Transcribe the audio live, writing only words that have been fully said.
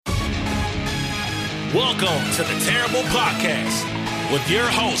Welcome to the Terrible Podcast with your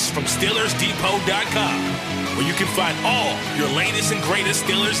hosts from SteelersDepot.com, where you can find all your latest and greatest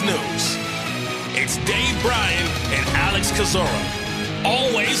Steelers news. It's Dave Bryan and Alex Kozora,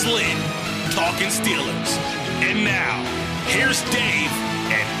 always lit, talking Steelers. And now, here's Dave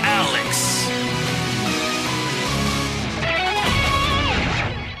and Alex.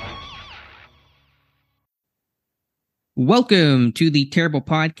 Welcome to the Terrible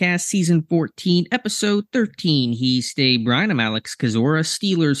Podcast, Season 14, Episode 13. He's Dave Bryan. I'm Alex Kozora,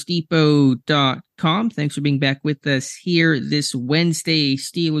 SteelersDepot.com. Thanks for being back with us here this Wednesday,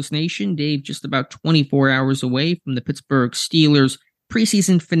 Steelers Nation. Dave, just about 24 hours away from the Pittsburgh Steelers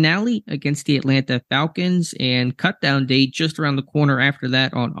preseason finale against the Atlanta Falcons, and cutdown day just around the corner after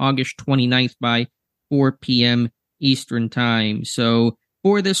that on August 29th by 4 p.m. Eastern Time. So,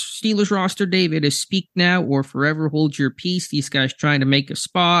 for this Steelers roster, Dave, it is speak now or forever hold your peace. These guys trying to make a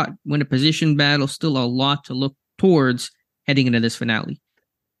spot, win a position battle, still a lot to look towards heading into this finale.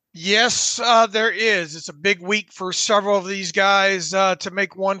 Yes, there is. It's a big week for several of these guys to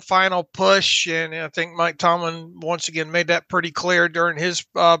make one final push. And I think Mike Tomlin once again made that pretty clear during his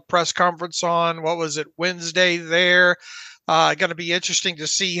press conference on, Wednesday there. Going to be interesting to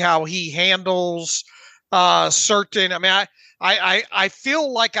see how he handles certain. I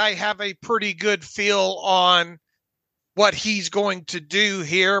feel like I have a pretty good feel on what he's going to do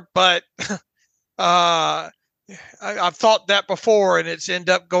here, but I've thought that before, and it's end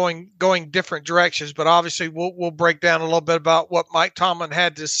up going different directions. But obviously, we'll break down a little bit about what Mike Tomlin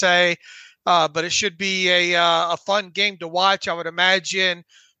had to say. But it should be a fun game to watch. I would imagine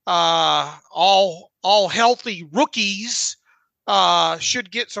all healthy rookies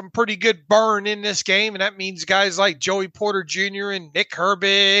should get some pretty good burn in this game, and that means guys like Joey Porter Jr. and Nick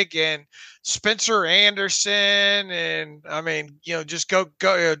Herbig and Spencer Anderson, and just go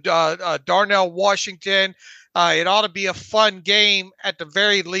Darnell Washington. It ought to be a fun game at the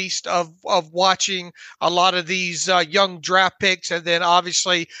very least of watching a lot of these young draft picks, and then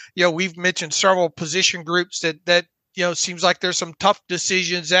obviously we've mentioned several position groups that seems like there's some tough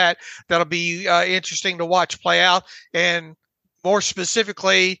decisions that'll be interesting to watch play out. And more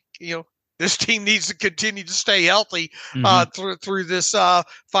specifically, this team needs to continue to stay healthy through this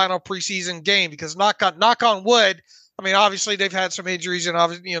final preseason game, because knock on wood. Obviously they've had some injuries, and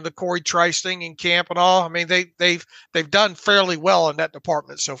obviously the Corey Trice thing in camp and all. They've done fairly well in that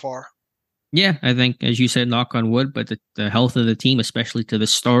department so far. Yeah, I think, as you said, knock on wood, but the health of the team, especially to the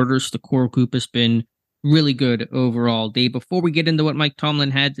starters, the core group, has been really good overall. Dave, before we get into what Mike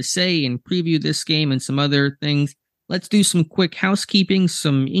Tomlin had to say and preview this game and some other things, let's do some quick housekeeping,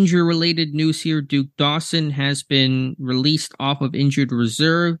 some injury-related news here. Duke Dawson has been released off of injured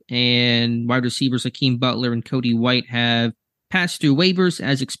reserve, and wide receivers Hakeem Butler and Cody White have passed through waivers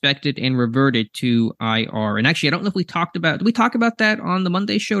as expected and reverted to IR. And actually, I don't know if did we talk about that on the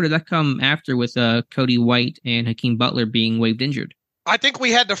Monday show? Or did that come after with Cody White and Hakeem Butler being waived injured? I think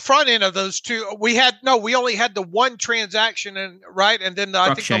we had the front end of those two. We only had the one transaction, and then and then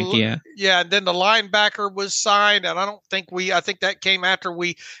the linebacker was signed, and I think that came after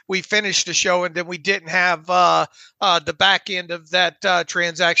we finished the show, and then we didn't have the back end of that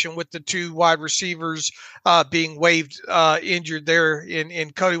transaction with the two wide receivers being waived injured there in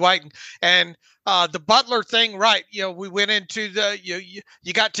Cody White and the Butler thing, right? We went into you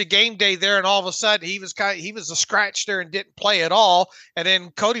got to game day there, and all of a sudden he was a scratch there and didn't play at all. And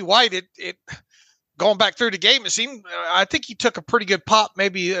then Cody White, it going back through the game, it seemed I think he took a pretty good pop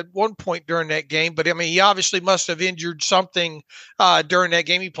maybe at one point during that game. But he obviously must have injured something during that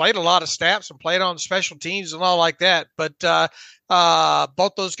game. He played a lot of snaps and played on special teams and all like that. But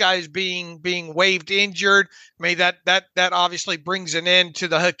both those guys being waived injured, that obviously brings an end to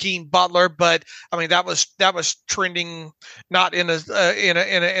the Hakeem Butler. But that was trending not in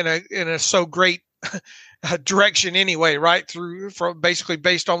a so great direction anyway, right? From basically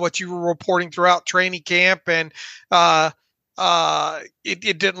based on what you were reporting throughout training camp, and it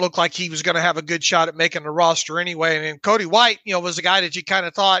didn't look like he was going to have a good shot at making the roster anyway. And then Cody White, was a guy that you kind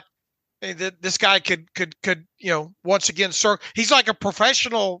of thought, hey, this guy could once again he's like a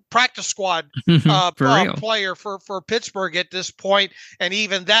professional practice squad player for Pittsburgh at this point, and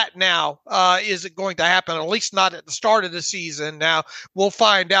even that now isn't going to happen, at least not at the start of the season. Now we'll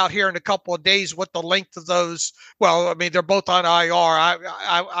find out here in a couple of days what the length of those. Well, they're both on IR.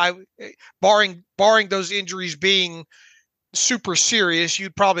 I barring those injuries being super serious,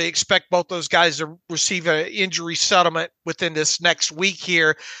 you'd probably expect both those guys to receive an injury settlement within this next week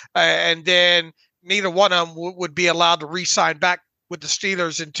here, and then neither one of them would be allowed to re-sign back with the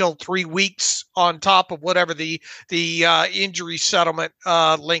Steelers until 3 weeks on top of whatever the injury settlement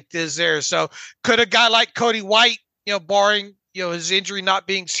length is there. So could a guy like Cody White, barring his injury not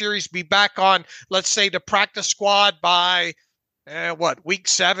being serious, be back on, let's say, the practice squad by week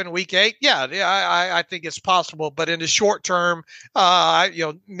 7, week 8? Yeah, I think it's possible. But in the short term,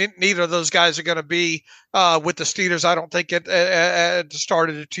 neither of those guys are going to be with the Steelers, I don't think, at the start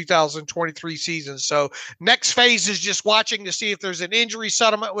of the 2023 season. So next phase is just watching to see if there's an injury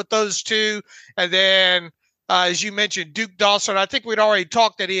settlement with those two. And then, as you mentioned, Duke Dawson, I think we'd already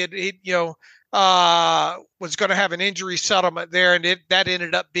talked that he was going to have an injury settlement there, and that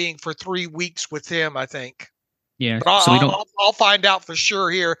ended up being for 3 weeks with him, I think. Yeah, but so I'll find out for sure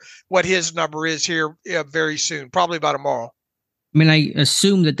here what his number is here very soon, probably by tomorrow. I mean, I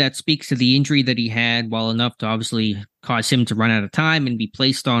assume that speaks to the injury that he had well enough to obviously cause him to run out of time and be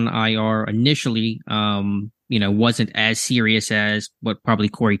placed on IR initially. Wasn't as serious as what probably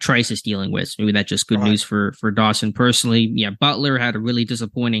Corey Trice is dealing with. Maybe that's just good news for Dawson personally. Yeah, Butler had a really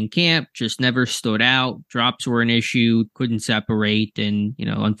disappointing camp, just never stood out. Drops were an issue, couldn't separate. And,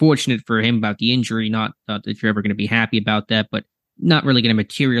 unfortunate for him about the injury. Not that you're ever going to be happy about that, but not really going to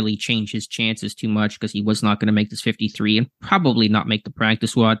materially change his chances too much because he was not going to make this 53 and probably not make the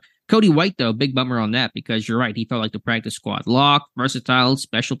practice squad. Cody White, though, big bummer on that because you're right. He felt like the practice squad lock, versatile,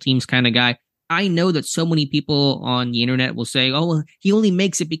 special teams kind of guy. I know that so many people on the internet will say, oh, well, he only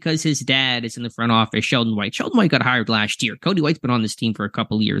makes it because his dad is in the front office, Sheldon White. Sheldon White got hired last year. Cody White's been on this team for a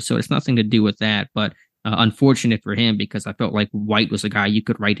couple of years, so it's nothing to do with that. But unfortunate for him because I felt like White was a guy you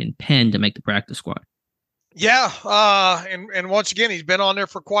could write in pen to make the practice squad. Yeah, and once again, he's been on there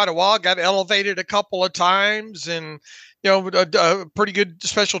for quite a while, got elevated a couple of times, and, a pretty good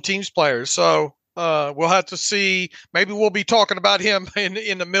special teams player. So we'll have to see. Maybe we'll be talking about him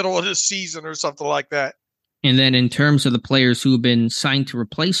in the middle of this season or something like that. And then in terms of the players who have been signed to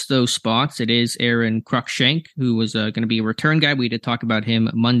replace those spots, it is Aaron Cruikshank, who was going to be a return guy. We did talk about him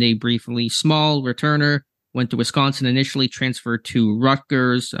Monday briefly. Small returner, went to Wisconsin initially, transferred to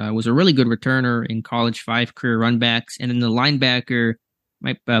Rutgers, was a really good returner in college, 5 career runbacks. And then the linebacker,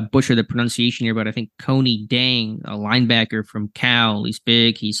 might butcher the pronunciation here, but I think Coney Dang, a linebacker from Cal. He's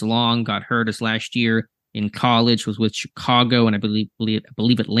big, he's long, got hurt his last year in college, was with Chicago and I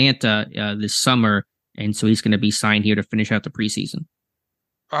believe Atlanta this summer. And so he's going to be signed here to finish out the preseason.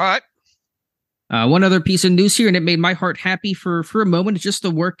 All right. One other piece of news here, and it made my heart happy for a moment. It's just a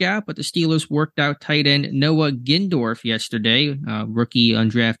workout, but the Steelers worked out tight end Noah Gindorf yesterday, rookie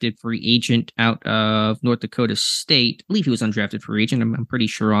undrafted free agent out of North Dakota State. I believe he was undrafted free agent. I'm pretty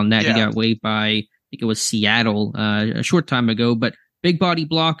sure on that. Yeah. He got waived by, I think it was Seattle a short time ago, but big body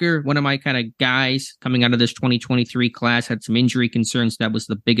blocker, one of my kind of guys coming out of this 2023 class, had some injury concerns. That was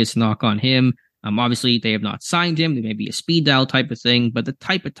the biggest knock on him. Obviously, they have not signed him. They may be a speed dial type of thing, but the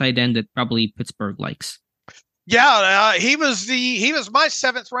type of tight end that probably Pittsburgh likes. Yeah, he was my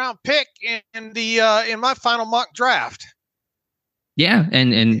 7th round pick in my final mock draft. Yeah,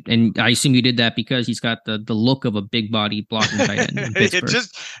 and I assume you did that because he's got the look of a big body blocking tight end in Pittsburgh. It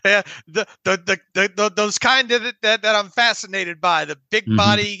just those kind of that I'm fascinated by, the big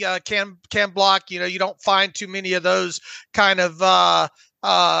body can block. You don't find too many of those kind of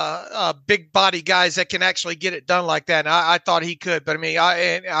big body guys that can actually get it done like that. And I thought he could, but I mean,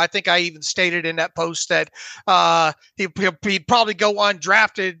 I think I even stated in that post that he'd probably go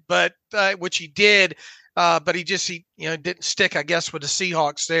undrafted, but which he did. But he didn't stick, I guess, with the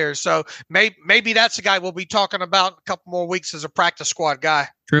Seahawks there. So maybe that's a guy we'll be talking about in a couple more weeks as a practice squad guy.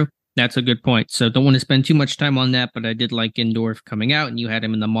 True. That's a good point. So don't want to spend too much time on that, but I did like Gindorf coming out, and you had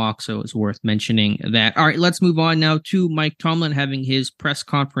him in the mock, so it's worth mentioning that. All right, let's move on now to Mike Tomlin having his press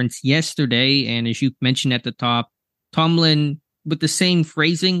conference yesterday. And as you mentioned at the top, Tomlin, with the same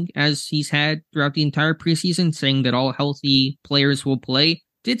phrasing as he's had throughout the entire preseason, saying that all healthy players will play,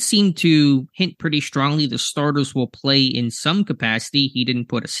 did seem to hint pretty strongly the starters will play in some capacity. He didn't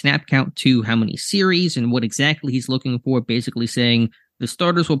put a snap count to how many series and what exactly he's looking for, basically saying the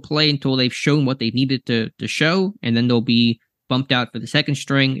starters will play until they've shown what they needed to show, and then they'll be bumped out for the second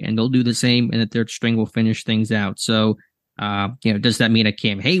string, and they'll do the same, and the third string will finish things out. So, does that mean a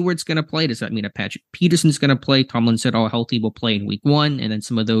Cam Hayward's going to play? Does that mean a Patrick Peterson's going to play? Tomlin said all healthy will play in week 1, and then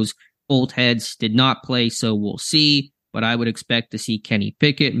some of those old heads did not play, so we'll see. But I would expect to see Kenny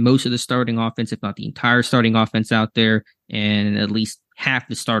Pickett, most of the starting offense, if not the entire starting offense out there, and at least half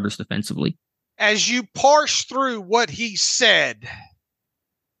the starters defensively. As you parse through what he said,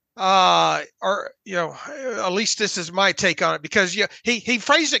 or at least this is my take on it, because he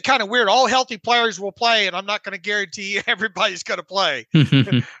phrased it kind of weird. All healthy players will play, and I'm not going to guarantee everybody's going to play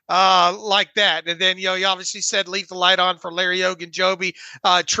like that. And then he obviously said leave the light on for Larry Ogunjobi,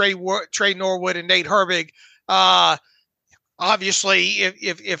 Trey Norwood, and Nate Herbig. Obviously,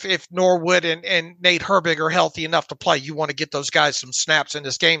 if Norwood and Nate Herbig are healthy enough to play, you want to get those guys some snaps in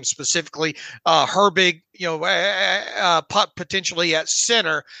this game. Specifically, Herbig, potentially at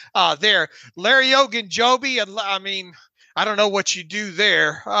center there. Larry Ogunjobi, I mean, I don't know what you do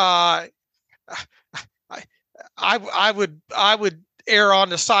there. I would err on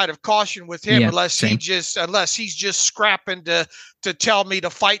the side of caution with him, unless he's just scrapping to tell me to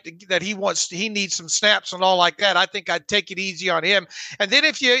fight, that he needs some snaps and all like that. I think I'd take it easy on him. And then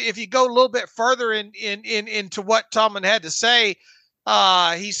if you go a little bit further into what Tomlin had to say,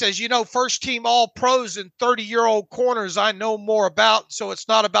 he says, first team all pros and 30-year-old corners I know more about. So it's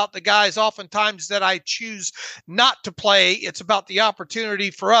not about the guys oftentimes that I choose not to play. It's about the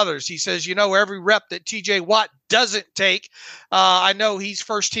opportunity for others. He says, every rep that TJ Watt doesn't take, I know he's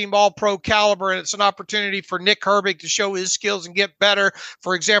first team all pro caliber, and it's an opportunity for Nick Herbig to show his skills and get better.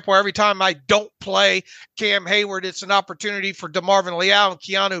 For example, every time I don't play Cam Hayward, it's an opportunity for DeMarvin Leal and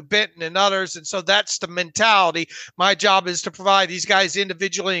Keanu Benton and others. And so that's the mentality. My job is to provide these guys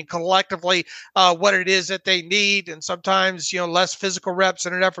individually and collectively what it is that they need. And sometimes, less physical reps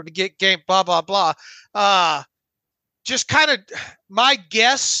in an effort to get game, blah, blah, blah. Just kind of my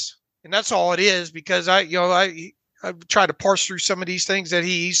guess. And that's all it is, because I try to parse through some of these things, that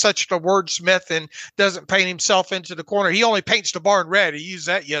he's such a wordsmith and doesn't paint himself into the corner. He only paints the barn red. He used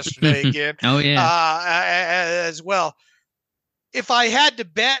that yesterday again. Oh, yeah. As well. If I had to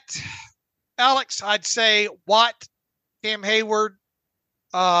bet, Alex, I'd say Watt, Cam Hayward,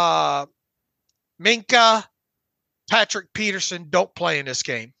 Minka, Patrick Peterson don't play in this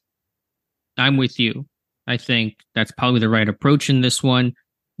game. I'm with you. I think that's probably the right approach in this one.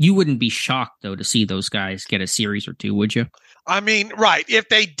 You wouldn't be shocked, though, to see those guys get a series or two, would you? I mean, right. If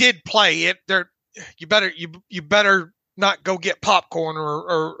they did play it, you better not go get popcorn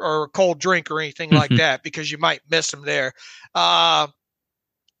or a cold drink or anything like that, because you might miss them there.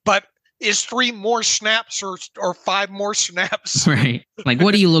 But is 3 more snaps or 5 more snaps? Right. Like,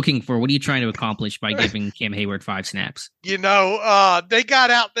 what are you looking for? What are you trying to accomplish by giving Cam Hayward 5 snaps? They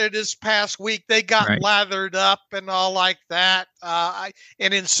got out there this past week. They got lathered up and all like that. I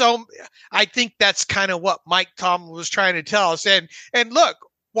think that's kind of what Mike Tomlin was trying to tell us. And look,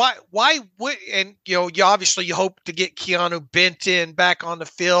 why would, and you obviously you hope to get Keanu Benton back on the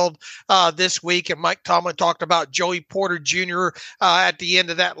field this week. And Mike Tomlin talked about Joey Porter Jr. At the end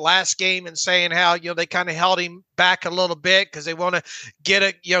of that last game, and saying how they kind of held him back a little bit because they want to get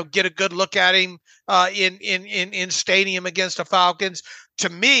a good look at him in stadium against the Falcons. To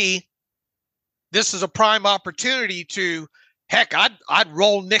me, this is a prime opportunity to. Heck, I'd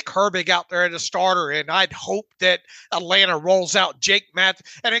roll Nick Herbig out there as a starter, and I'd hope that Atlanta rolls out Jake Matt.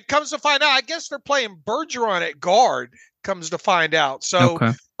 And it comes to find out, I guess they're playing Bergeron at guard, comes to find out. So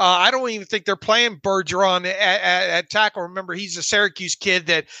I don't even think they're playing Bergeron at tackle. Remember, he's a Syracuse kid.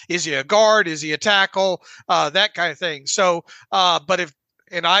 That is he a guard? Is he a tackle? That kind of thing. So, obviously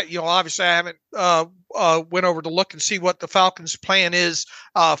I haven't went over to look and see what the Falcons' plan is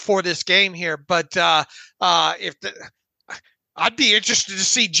for this game here. But I'd be interested to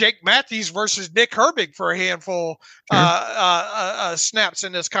see Jake Matthews versus Nick Herbig for a handful snaps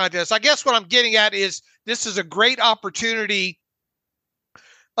in this contest. I guess what I'm getting at is this is a great opportunity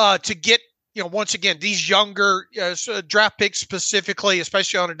to get, once again, these younger draft picks specifically,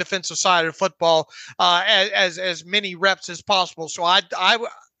 especially on the defensive side of football, as many reps as possible. So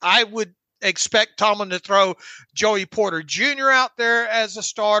I would expect Tomlin to throw Joey Porter Jr. out there as a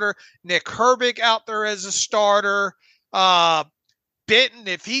starter, Nick Herbig out there as a starter. Benton,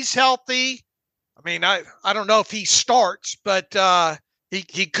 if he's healthy, I mean, I don't know if he starts, but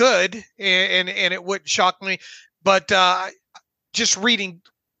he could, and it wouldn't shock me. But just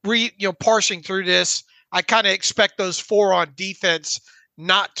parsing through this, I kind of expect those 4 on defense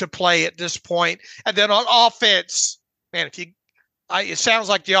not to play at this point. And then on offense, man, it sounds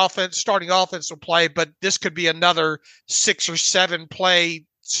like the starting offense will play, but this could be another 6 or 7 play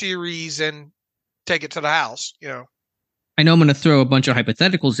series and take it to the house, I know I'm going to throw a bunch of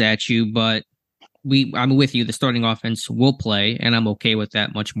hypotheticals at you, but I'm with you. The starting offense will play, and I'm okay with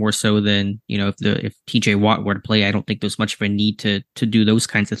that much more so than, if TJ Watt were to play. I don't think there's much of a need to do those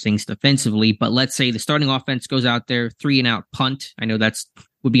kinds of things defensively. But let's say the starting offense goes out there, 3-and-out punt. I know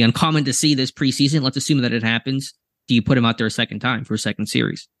would be uncommon to see this preseason. Let's assume that it happens. Do you put him out there a second time for a second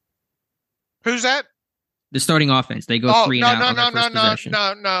series? Who's that? The starting offense. They go 3 and out on their first possession.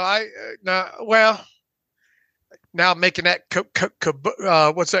 No. Well, now making that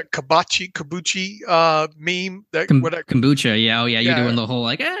what's that kabuchi meme? Kombucha. Yeah. Oh yeah. You're doing the whole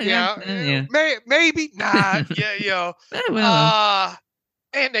like. Maybe not. Yeah.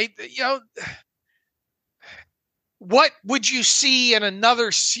 And they, what would you see in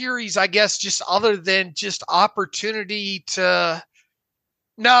another series? I guess just other than just opportunity to.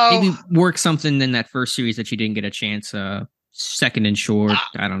 No, maybe work something in that first series that you didn't get a chance. Second and short.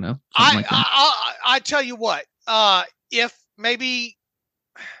 I don't know. I tell you what. If maybe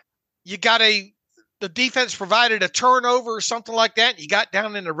you got the defense provided a turnover or something like that, and you got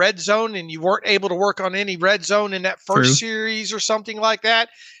down in the red zone and you weren't able to work on any red zone in that first series or something like that,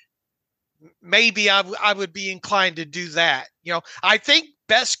 maybe I would be inclined to do that. I think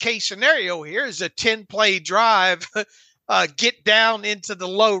best case scenario here is a 10-play drive, get down into the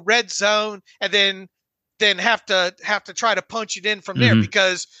low red zone, and then have to try to punch it in from there.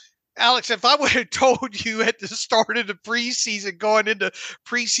 Because Alex, if I would have told you at the start of the preseason, going into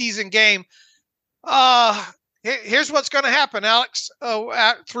preseason game, here's what's going to happen, Alex.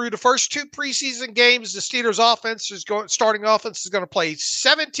 Through the first 2 preseason games, the Steelers' starting offense is going to play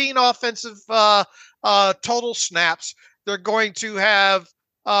 17 offensive total snaps. They're going to have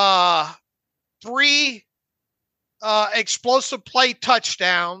 3 explosive play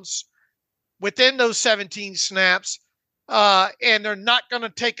touchdowns within those 17 snaps. And they're not going to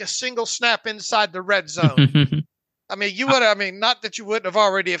take a single snap inside the red zone. I mean, not that you wouldn't have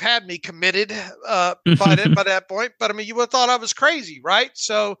already have had me committed by that point, but I mean, you would have thought I was crazy, right?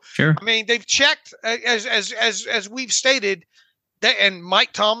 So, sure. I mean, they've checked as we've stated, and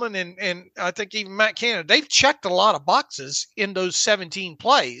Mike Tomlin and I think even Matt Canada, they've checked a lot of boxes in those 17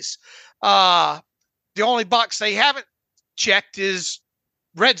 plays. The only box they haven't checked is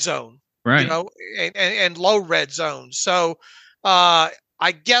red zone. Right. And low red zone. So I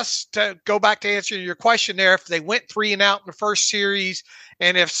guess to go back to answer your question there, if they went 3 and out in the first series,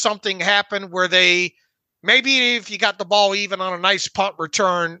 and if something happened where maybe if you got the ball even on a nice punt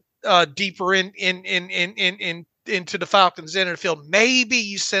return deeper into the Falcons' end of the field, maybe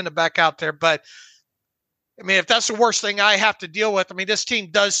you send it back out there. But I mean, if that's the worst thing I have to deal with, I mean, this team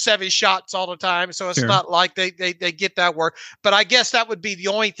does 7 shots all the time, so it's not like they get that work. But I guess that would be the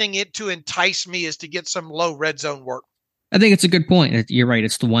only thing to entice me, is to get some low red zone work. I think it's a good point. You're right.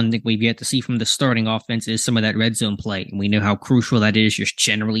 It's the one thing we've yet to see from the starting offense is some of that red zone play. And we know how crucial that is, just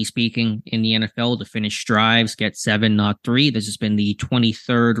generally speaking, in the NFL to finish drives, get 7, not 3. This has been the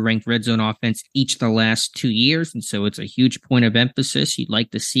 23rd ranked red zone offense each of the last 2 years. And so it's a huge point of emphasis. You'd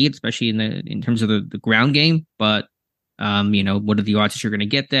like to see it, especially in terms of the ground game. But, what are the odds that you're going to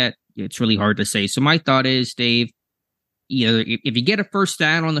get that? It's really hard to say. So my thought is, Dave, if you get a first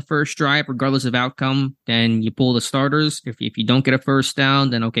down on the first drive, regardless of outcome, then you pull the starters. If you don't get a first down,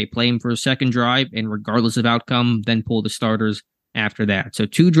 then okay, play them for a second drive, and regardless of outcome, then pull the starters after that. So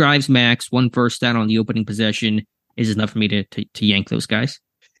 2 drives max, 1 first down on the opening possession is enough for me to yank those guys.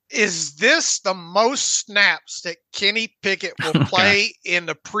 Is this the most snaps that Kenny Pickett will play in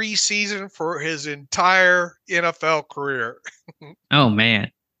the preseason for his entire NFL career? Oh,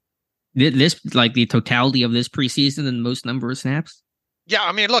 man. This, like the totality of this preseason and the most number of snaps? Yeah,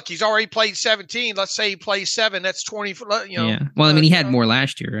 I mean, look, he's already played 17. Let's say he plays 7. That's 20. Yeah. Well, I mean, he had more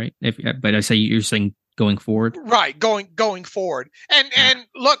last year, right? But I say you're saying going forward, right? Going forward, and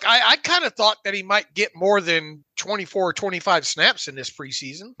look, I kind of thought that he might get more than 24 or 25 snaps in this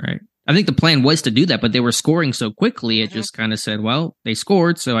preseason. Right. I think the plan was to do that, but they were scoring so quickly. It just kind of said, well, they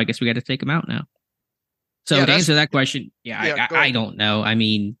scored, so I guess we got to take them out now. So to answer that question, I don't know. I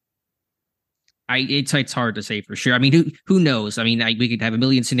mean. It's hard to say for sure. I mean, who knows? I mean, we could have a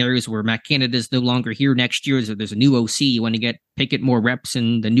million scenarios where Matt Canada is no longer here next year. So there's a new OC. You want to get Pickett more reps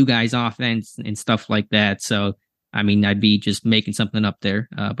in the new guy's offense and stuff like that. So, I mean, I'd be just making something up there.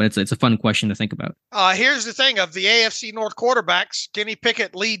 But it's a fun question to think about. Here's the thing: of the AFC North quarterbacks, Kenny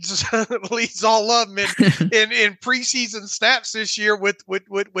Pickett leads all of them in preseason snaps this year with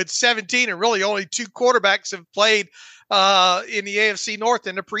 17, and really only 2 quarterbacks have played in the AFC North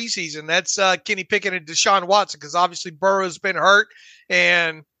in the preseason. That's Kenny Pickett and Deshaun Watson, because obviously Burrow's been hurt.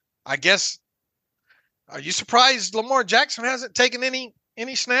 And I guess, are you surprised Lamar Jackson hasn't taken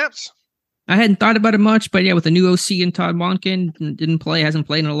any snaps? I hadn't thought about it much, but yeah, with the new OC and Todd Monken hasn't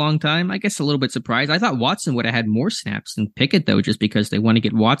played in a long time. I guess a little bit surprised. I thought Watson would have had more snaps than Pickett, though, just because they want to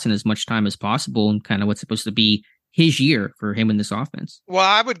get Watson as much time as possible and kind of what's supposed to be his year for him in this offense. Well,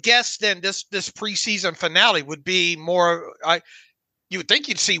 I would guess then this preseason finale would be more. You would think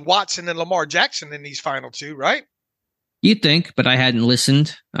you'd see Watson and Lamar Jackson in these final 2, right? You'd think, but I hadn't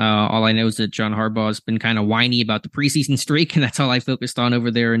listened. All I know is that John Harbaugh has been kind of whiny about the preseason streak, and that's all I focused on over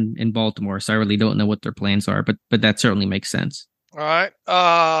there in Baltimore. So I really don't know what their plans are, but that certainly makes sense. All right.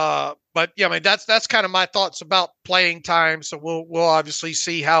 But yeah, I mean that's kind of my thoughts about playing time. So we'll obviously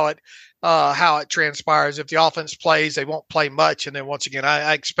see how it transpires. If the offense plays, they won't play much, and then once again,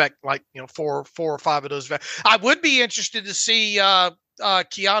 I expect four or five of those. I would be interested to see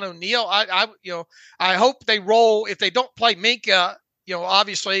Keanu Neal. I hope they roll if they don't play Minka,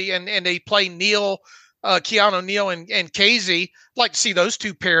 obviously, and they play Neal, Keanu Neal and Casey. I'd like to see those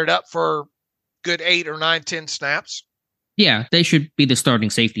two paired up for good 8 or 9, 10 snaps. Yeah, they should be the starting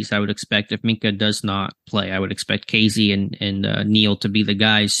safeties, I would expect. If Minka does not play, I would expect Casey and Neal to be the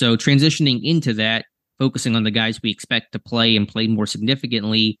guys. So transitioning into that, focusing on the guys we expect to play and play more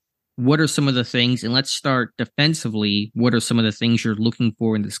significantly, what are some of the things, and let's start defensively, what are some of the things you're looking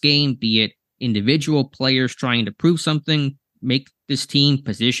for in this game, be it individual players trying to prove something, make this team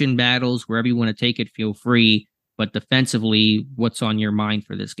position battles, wherever you want to take it, feel free. But defensively, what's on your mind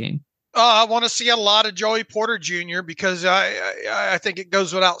for this game? I want to see a lot of Joey Porter Jr. because I think it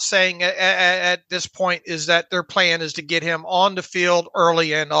goes without saying at this point is that their plan is to get him on the field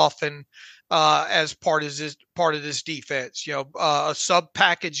early and often as part of this defense. A sub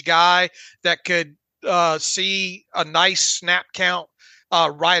package guy that could see a nice snap count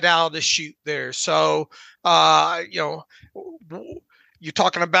right out of the chute there. So you're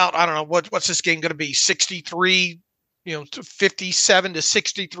talking about, I don't know what's this game going to be, 63. 57 to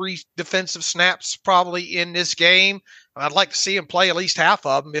 63 defensive snaps probably in this game. I'd like to see him play at least half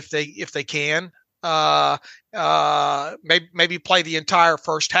of them if they can. Maybe play the entire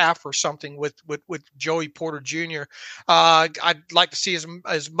first half or something with Joey Porter Jr. I'd like to see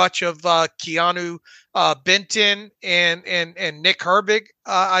as much of Keanu Benton and Nick Herbig,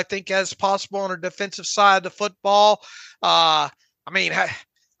 I think, as possible on the defensive side of the football.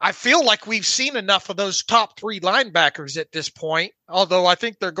 I feel like we've seen enough of those top 3 linebackers at this point, although I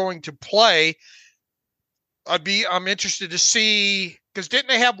think they're going to play. I'm interested to see, because didn't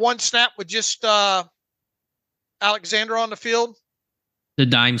they have one snap with just Alexander on the field? The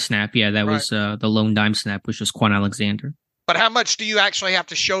dime snap, yeah, that was the lone dime snap, was just Quan Alexander. But how much do you actually have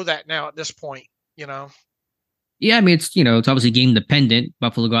to show that now at this point? Yeah, I mean, it's obviously game dependent.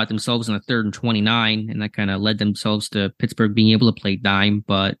 Buffalo got themselves in a 3rd and 29, and that kind of led themselves to Pittsburgh being able to play dime.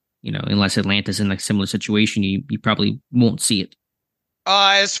 But, unless Atlanta's in a similar situation, you probably won't see it.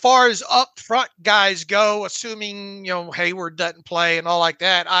 As far as up front guys go, assuming, Hayward doesn't play and all like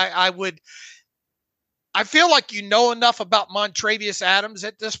that, I feel like enough about Montravius Adams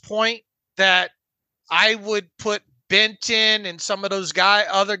at this point that I would put Benton and some of those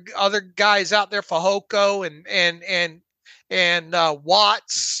other guys out there, Fehoko and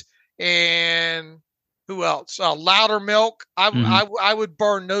Watts and who else? Loudermilk. I would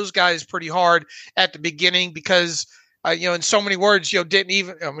burn those guys pretty hard at the beginning because in so many words, didn't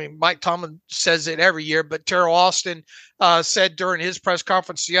even. I mean, Mike Tomlin says it every year, but Terrell Austin said during his press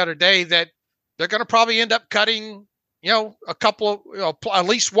conference the other day that they're going to probably end up cutting a couple of at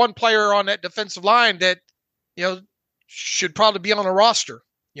least one player on that defensive line that should probably be on a roster,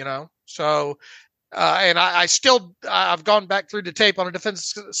 So, and I've gone back through the tape on the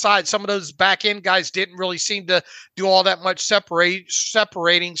defensive side. Some of those back end guys didn't really seem to do all that much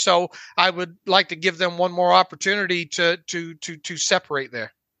separating. So I would like to give them one more opportunity to separate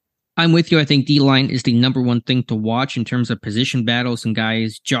there. I'm with you. I think D-line is the number one thing to watch in terms of position battles and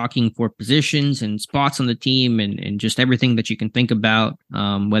guys jockeying for positions and spots on the team and just everything that you can think about,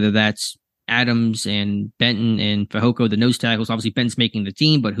 whether that's Adams and Benton and Fehoko, the nose tackles. Obviously, Benton's making the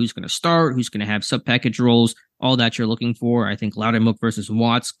team, but who's going to start? Who's going to have sub-package roles? All that you're looking for. I think Loudermilk versus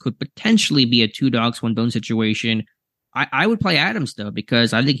Watts could potentially be a 2 dogs, 1 bone situation. I would play Adams, though,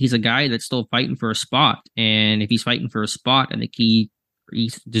 because I think he's a guy that's still fighting for a spot. And if he's fighting for a spot, I think he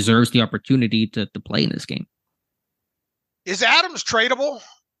deserves the opportunity to play in this game. Is Adams tradable?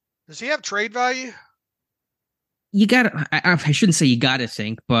 Does he have trade value? You got to, I shouldn't say you got to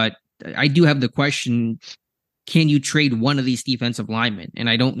think, but I do have the question, can you trade one of these defensive linemen?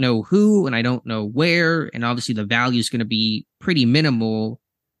 And I don't know who, and I don't know where, and obviously the value is going to be pretty minimal.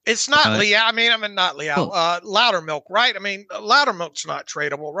 It's not Leal. Not Leal. Loudermilk, right? Loudermilk's not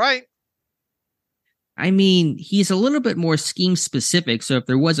tradable, right? He's a little bit more scheme specific. So if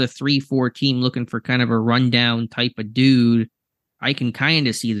there was a 3-4 team looking for kind of a rundown type of dude, I can kind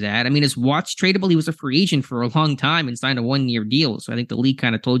of see that. Is Watts tradable? He was a free agent for a long time and signed a 1-year deal. So I think the league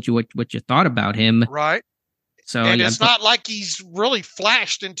kind of told you what you thought about him. Right. So it's not like he's really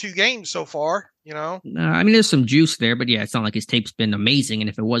flashed in 2 games so far, No, there's some juice there, but yeah, it's not like his tape's been amazing. And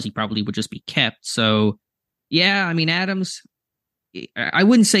if it was, he probably would just be kept. So Yeah, I mean, Adams, I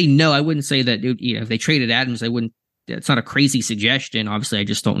wouldn't say no. I wouldn't say that, if they traded Adams, I wouldn't. It's not a crazy suggestion. Obviously, I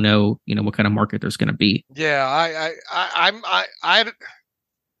just don't know, what kind of market there's going to be. Yeah,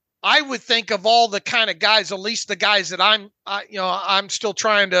 I would think of all the kind of guys, at least the guys that I'm still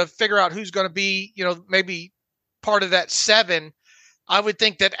trying to figure out who's going to be, maybe part of that 7. I would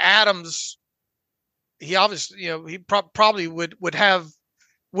think that Adams, he obviously, he probably would have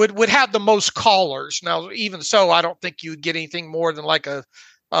the most callers. Now, even so, I don't think you would get anything more than like a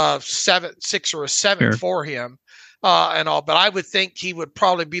 6 or a 7 for him, and all. But I would think he would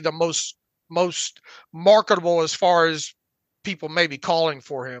probably be the most marketable as far as people maybe calling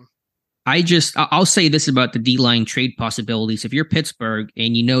for him. I'll say this about the D-line trade possibilities. If you're Pittsburgh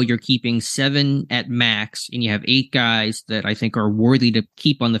and you're keeping 7 at max and you have 8 guys that I think are worthy to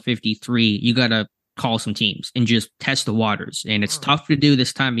keep on the 53, you got to call some teams and just test the waters. And it's tough to do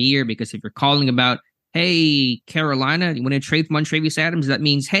this time of year because if you're calling about, hey, Carolina, you want to trade for Montravius Adams, that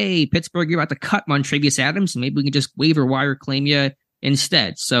means, hey, Pittsburgh, you're about to cut Montravius Adams, and maybe we can just waiver wire claim you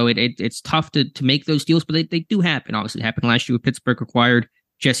instead. So it's tough to make those deals, but they do happen. Obviously, it happened last year with Pittsburgh acquired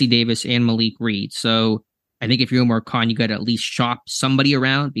Jesse Davis and Malik Reed. So I think if you're Omar Khan, you got to at least shop somebody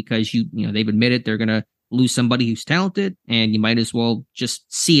around because they've admitted they're going to lose somebody who's talented, and you might as well just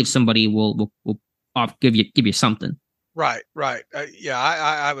see if somebody will give you something. Right. Yeah,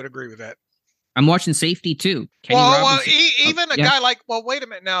 I would agree with that. I'm watching safety too. Even a guy like, wait a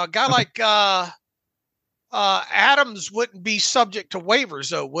minute now, a guy like Adams wouldn't be subject to waivers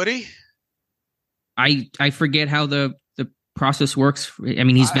though, would he? I forget how the process works. I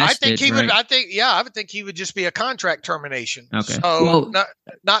mean, he's vested. I think he right? would. I would think he would just be a contract termination. Okay. So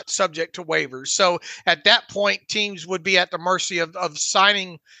not subject to waivers. So at that point, teams would be at the mercy of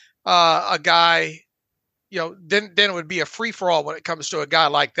signing a guy. Then it would be a free for all when it comes to a guy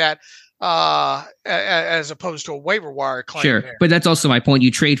like that, as opposed to a waiver wire claim. Sure, there. But that's also my point.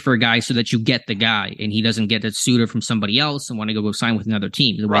 You trade for a guy so that you get the guy, and he doesn't get a suitor from somebody else and want to go sign with another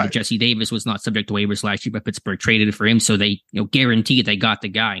team. The way that Jesse Davis was not subject to waivers last year, but Pittsburgh traded for him, so they guaranteed they got the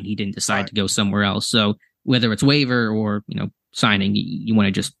guy, and he didn't decide to go somewhere else. So whether it's waiver or signing, you want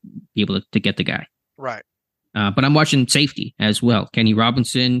to just be able to get the guy. Right. But I'm watching safety as well. Kenny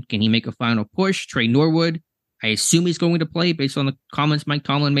Robinson, can he make a final push? Trey Norwood, I assume he's going to play based on the comments Mike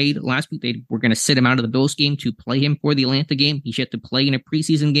Tomlin made last week. They were going to sit him out of the Bills game to play him for the Atlanta game. He's yet to play in a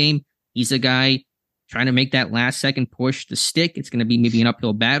preseason game. He's a guy trying to make that last second push to stick. It's going to be maybe an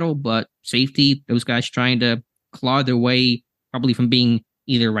uphill battle, but safety, those guys trying to claw their way probably from being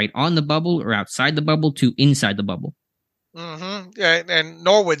either right on the bubble or outside the bubble to inside the bubble. Mm-hmm. Yeah, and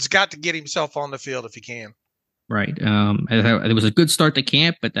Norwood's got to get himself on the field if he can. Right. It was a good start to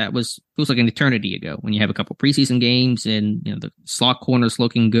camp, but feels like an eternity ago when you have a couple preseason games and the slot corners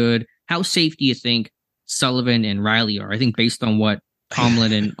looking good. How safe do you think Sullivan and Riley are? I think based on what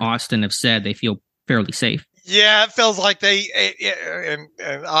Tomlin and Austin have said, they feel fairly safe. Yeah, it feels like and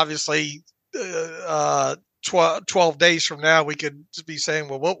obviously 12 days from now we could be saying,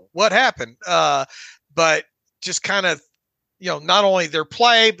 well, what happened? But just kind of, not only their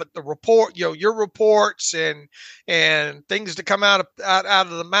play, but the report, your reports and things to come out of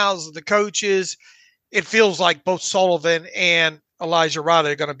the mouths of the coaches. It feels like both Sullivan and Elijah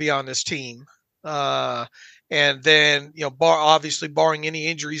Riley are going to be on this team. And then, obviously barring any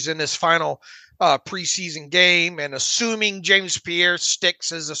injuries in this final preseason game and assuming James Pierre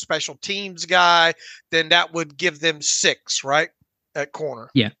sticks as a special teams guy, then that would give them 6, right? At corner.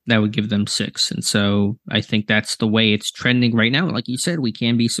 Yeah, that would give them 6. And so I think that's the way it's trending right now. Like you said, we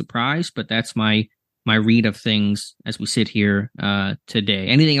can be surprised, but that's my read of things as we sit here today.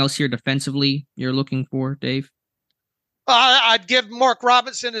 Anything else here defensively you're looking for, Dave? I'd give Mark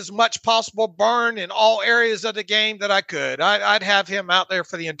Robinson as much possible burn in all areas of the game that I could. I'd have him out there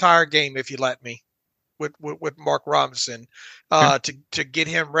for the entire game if you let me. With Mark Robinson, to get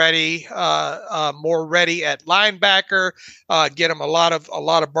him ready, more ready at linebacker, get him a lot of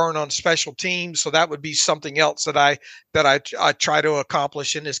burn on special teams. So that would be something else that I try to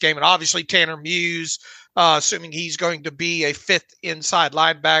accomplish in this game. And obviously Tanner Muse, assuming he's going to be a 5th inside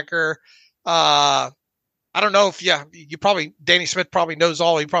linebacker. I don't know if Danny Smith probably knows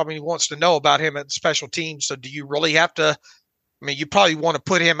all he probably wants to know about him at special teams. So do you really have to? I mean, you probably want to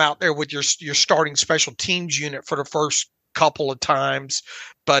put him out there with your starting special teams unit for the first couple of times,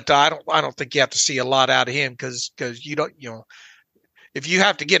 but I don't think you have to see a lot out of him because you don't, if you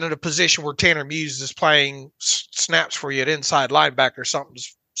have to get in a position where Tanner Muse is playing snaps for you at inside linebacker,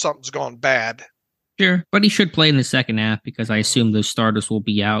 something's gone bad. Sure, but he should play in the second half because I assume those starters will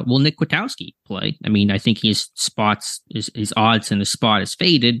be out. Will Nick Kwiatkowski play? I mean, I think his odds in the spot is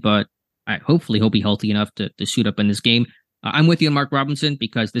faded, but hopefully he'll be healthy enough to suit up in this game. I'm with you on Mark Robinson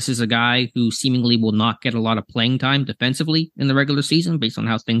because this is a guy who seemingly will not get a lot of playing time defensively in the regular season based on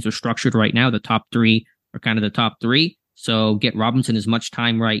how things are structured right now. The top three are kind of the top three. So get Robinson as much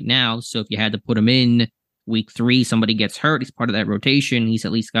time right now. So if you had to put him in week 3, somebody gets hurt, he's part of that rotation. He's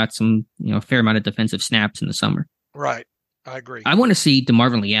at least got some, fair amount of defensive snaps in the summer. Right. I agree. I want to see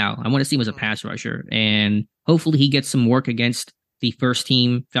DeMarvin Leal. I want to see him as a pass rusher, and hopefully he gets some work against the first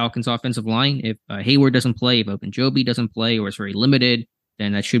team Falcons offensive line. If Hayward doesn't play, if Ogunjobi doesn't play, or is very limited,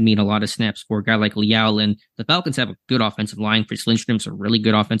 then that should mean a lot of snaps for a guy like Leal. And the Falcons have a good offensive line. Fritz Lindstrom's a really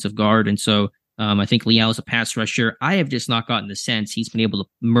good offensive guard. And so I think Leal is a pass rusher. I have just not gotten the sense he's been able to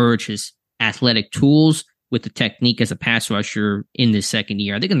merge his athletic tools with the technique as a pass rusher in this second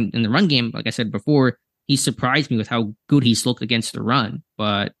year. I think in the run game, like I said before, he surprised me with how good he's looked against the run.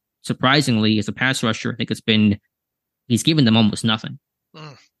 But surprisingly, as a pass rusher, I think he's given them almost nothing.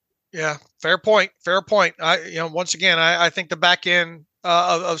 Yeah, fair point. Fair point. Once again, I think the back end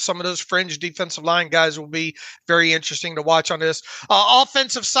of some of those fringe defensive line guys will be very interesting to watch on this.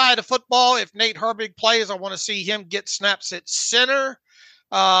 Offensive side of football, if Nate Herbig plays, I want to see him get snaps at center.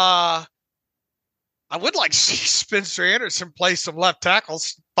 I would like to see Spencer Anderson play some left tackle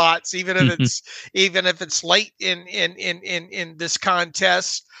spots, even if it's late in this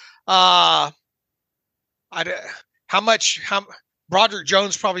contest. How Broderick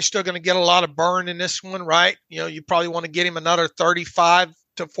Jones probably still going to get a lot of burn in this one, right? You probably want to get him another 35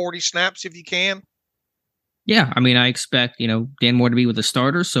 to 40 snaps if you can. Yeah, I expect, Dan Moore to be with the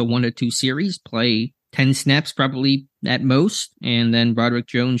starters, so 1 to 2 series, play 10 snaps probably at most, and then Broderick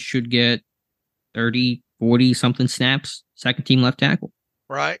Jones should get 30, 40 something snaps, second team left tackle.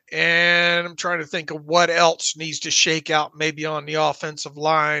 Right. And I'm trying to think of what else needs to shake out maybe on the offensive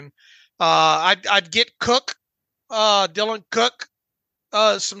line. I'd get Cook, Dylan Cook,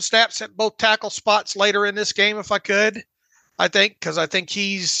 some snaps at both tackle spots later in this game if I could. I think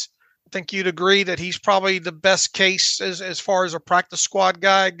you'd agree that he's probably the best case as far as a practice squad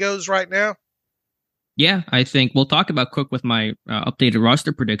guy goes right now. Yeah, I think we'll talk about Cook with my updated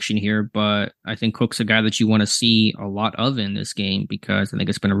roster prediction here, but I think Cook's a guy that you want to see a lot of in this game because I think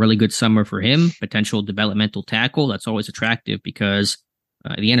it's been a really good summer for him. Potential developmental tackle. That's always attractive because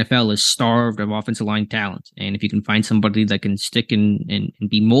the NFL is starved of offensive line talent. And if you can find somebody that can stick and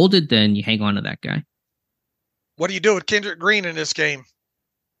be molded, then you hang on to that guy. What do you do with Kendrick Green in this game?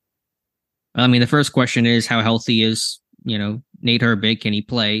 The first question is how healthy is Nate Herbig, can he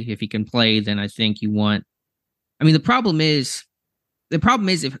play? If he can play, then I think you want. The problem is if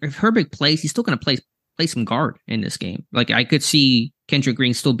Herbig plays, he's still going to play some guard in this game. Like I could see Kendrick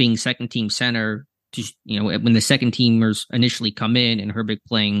Green still being second team center, when the second teamers initially come in and Herbig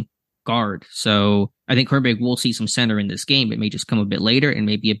playing guard. So I think Herbig will see some center in this game. It may just come a bit later and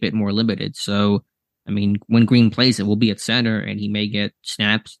maybe a bit more limited. So when Green plays, it will be at center and he may get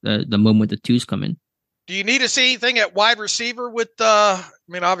snaps the moment the twos come in. Do you need to see anything at wide receiver with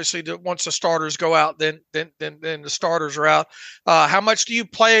obviously once the starters go out, then the starters are out. How much do you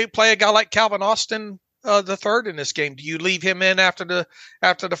play a guy like Calvin Austin the third in this game? Do you leave him in after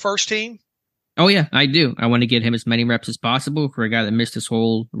the first team? Oh yeah, I do. I want to get him as many reps as possible for a guy that missed his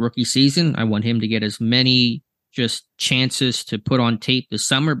whole rookie season. I want him to get as many just chances to put on tape this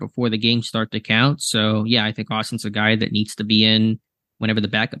summer before the games start to count. So yeah, I think Austin's a guy that needs to be in whenever the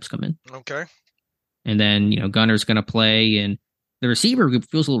backups come in. Okay. And then, Gunner's going to play. And the receiver group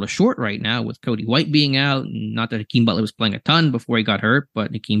feels a little short right now with Cody White being out. And not that Hakeem Butler was playing a ton before he got hurt,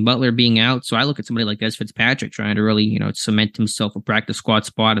 but Hakeem Butler being out. So I look at somebody like Des Fitzpatrick trying to really, cement himself a practice squad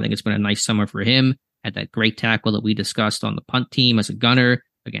spot. I think it's been a nice summer for him. Had that great tackle that we discussed on the punt team as a gunner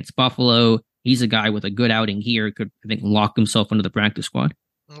against Buffalo. He's a guy with a good outing here. Could, I think, lock himself into the practice squad.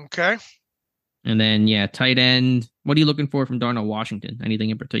 Okay. And then, tight end. What are you looking for from Darnell Washington? Anything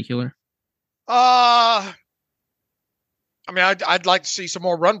in particular? I'd like to see some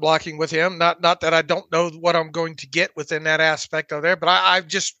more run blocking with him. Not that I don't know what I'm going to get within that aspect of there, but I've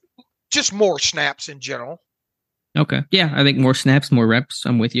just more snaps in general. Okay. Yeah, I think more snaps, more reps.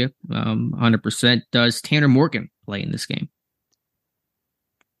 I'm with you. 100%. Does Tanner Morgan play in this game?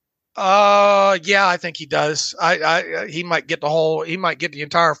 Yeah, I think he does. He might get the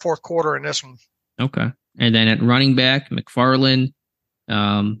entire fourth quarter in this one. Okay. And then at running back, McFarland.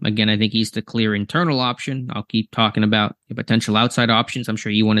 Again, I think he's the clear internal option. I'll keep talking about the potential outside options. I'm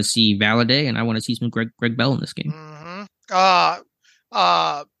sure you want to see Valladay, and I want to see some Greg Bell in this game.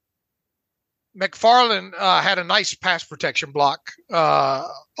 Mm-hmm. McFarland had a nice pass protection block on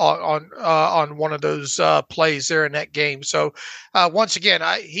one of those plays there in that game. So once again,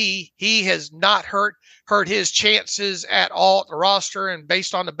 he has not hurt. hurt his chances at all at the roster and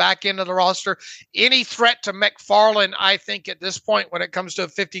based on the back end of the roster. Any threat to McFarland, I think at this point, when it comes to a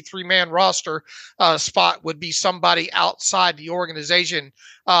 53-man roster spot, would be somebody outside the organization.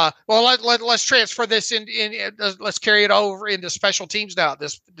 Let's transfer this let's carry it over into special teams now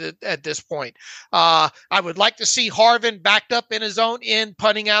at this point. I would like to see Harvin backed up in his own end,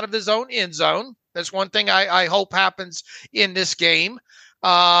 punting out of his own end zone. That's one thing I hope happens in this game.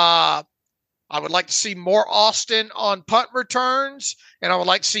 I would like to see more Austin on punt returns, and I would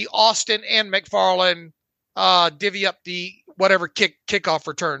like to see Austin and McFarland divvy up the whatever kickoff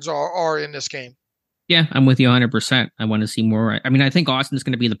returns are in this game. Yeah, I'm with you 100%. I want to see more. I mean, I think Austin's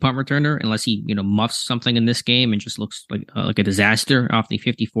going to be the punt returner unless he, muffs something in this game and just looks like a disaster off the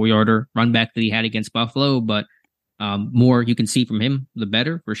 54-yarder run back that he had against Buffalo. But more you can see from him, the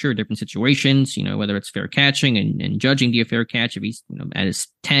better, for sure. Different situations, whether it's fair catching and judging the fair catch. If he's at his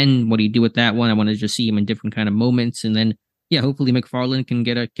 10, what do you do with that one? I want to just see him in different kind of moments. And then, hopefully McFarland can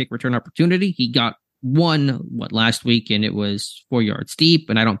get a kick return opportunity. He got one last week, and it was 4 yards deep,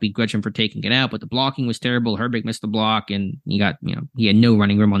 and I don't begrudge him for taking it out, but the blocking was terrible. Herbig missed the block, and he had no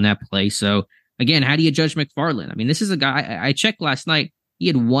running room on that play. So again, how do you judge McFarland? I mean, this is a guy I checked last night. He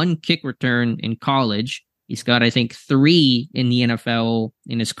had one kick return in college. He's got, I think, 3 in the NFL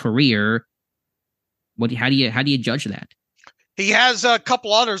in his career. How do you judge that? He has a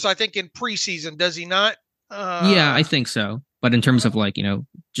couple others, I think, in preseason, does he not? Yeah, I think so. But in terms of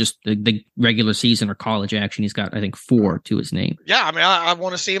just the regular season or college action, he's got, I think, 4 to his name. Yeah, I mean, I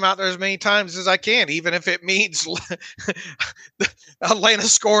want to see him out there as many times as I can, even if it means Atlanta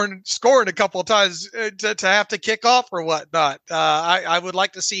scoring a couple of times to have to kick off or whatnot. I would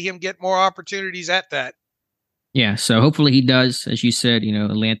like to see him get more opportunities at that. Yeah, so hopefully he does. As you said,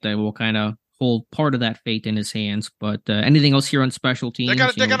 Atlanta will kind of hold part of that fate in his hands. But anything else here on special teams?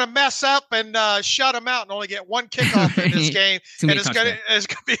 They're gonna mess up and shut him out and only get one kickoff in this game, and it's gonna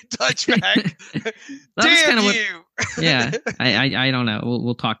be a touchback. Damn you! Yeah, I don't know.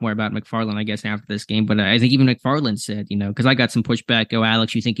 We'll talk more about McFarland, I guess, after this game. But I think even McFarland said, because I got some pushback. Oh,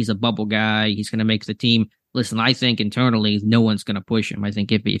 Alex, you think he's a bubble guy? He's gonna make the team. Listen, I think internally no one's going to push him. I think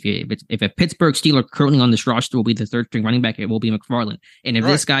if a Pittsburgh Steeler currently on this roster will be the third string running back, it will be McFarland. And if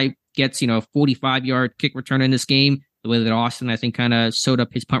this guy gets a 45-yard kick return in this game, the way that Austin I think kind of sewed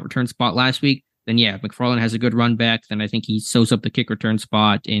up his punt return spot last week, then yeah, McFarland has a good run back. Then I think he sews up the kick return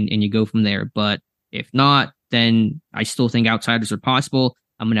spot and you go from there. But if not, then I still think outsiders are possible.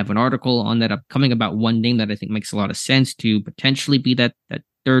 I'm going to have an article on that upcoming about one name that I think makes a lot of sense to potentially be that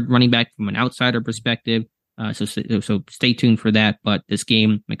third running back from an outsider perspective. So stay tuned for that. But this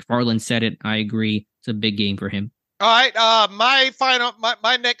game, McFarland said it. I agree. It's a big game for him. All right.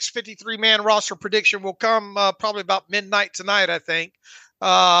 My next 53-man roster prediction will come probably about midnight tonight, I think.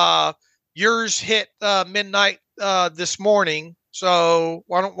 Yours hit midnight this morning. So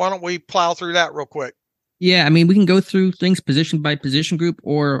why don't we plow through that real quick? Yeah, I mean, we can go through things position by position group,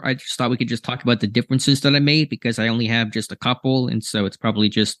 or I just thought we could just talk about the differences that I made because I only have just a couple. And so it's probably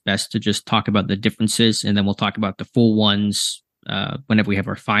just best to just talk about the differences, and then we'll talk about the full ones whenever we have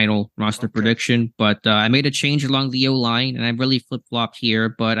our final roster prediction. But I made a change along the O-line, and I really flip-flopped here.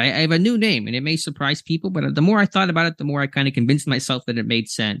 But I have a new name, and it may surprise people. But the more I thought about it, the more I kind of convinced myself that it made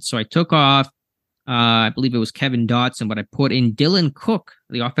sense. So I took off, I believe it was Kevin Dotson, but I put in Dylan Cook,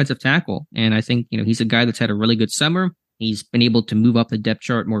 the offensive tackle. And I think, he's a guy that's had a really good summer. He's been able to move up the depth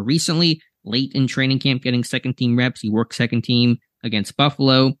chart more recently, late in training camp, getting second team reps. He worked second team against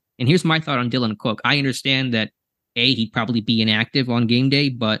Buffalo. And here's my thought on Dylan Cook. I understand that he'd probably be inactive on game day,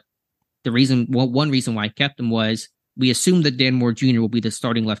 but one reason why I kept him was we assumed that Dan Moore Jr. will be the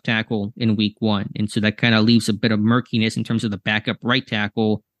starting left tackle in week 1. And so that kind of leaves a bit of murkiness in terms of the backup right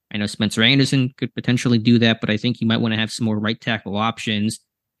tackle. I know Spencer Anderson could potentially do that, but I think you might want to have some more right tackle options,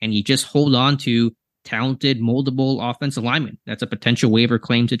 and you just hold on to talented, moldable offensive linemen. That's a potential waiver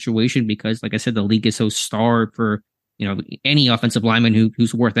claim situation because, like I said, the league is so starved for any offensive lineman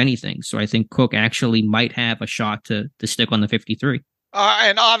who's worth anything. So I think Cook actually might have a shot to stick on the 53.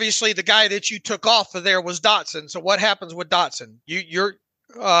 And obviously, the guy that you took off of there was Dotson. So what happens with Dotson?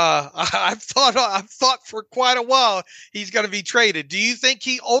 I've thought for quite a while he's going to be traded. Do you think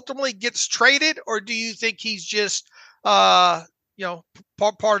he ultimately gets traded, or do you think he's just part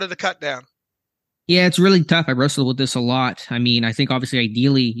of the cut down? Yeah, it's really tough. I wrestled with this a lot. I mean, I think obviously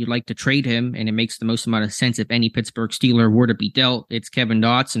ideally you'd like to trade him, and it makes the most amount of sense if any Pittsburgh Steeler were to be dealt. It's Kevin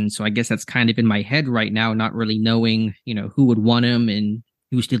Dotson. So I guess that's kind of in my head right now, not really knowing, who would want him and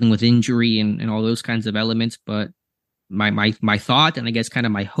who's dealing with injury and all those kinds of elements. But my thought, and I guess kind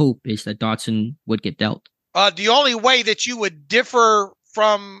of my hope, is that Dotson would get dealt. The only way that you would differ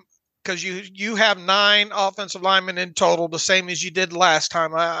from because you have 9 offensive linemen in total, the same as you did last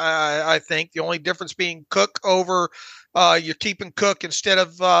time. I think the only difference being Cook over. You're keeping Cook instead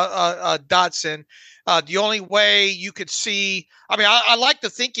of Dotson. The only way you could see, I like the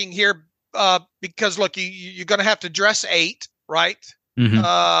thinking here because look, you're going to have to dress 8, right? Mm-hmm.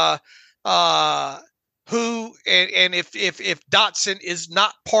 Who and if Dotson is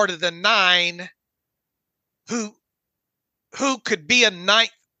not part of the 9, who could be a 9th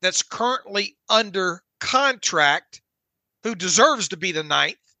that's currently under contract, who deserves to be the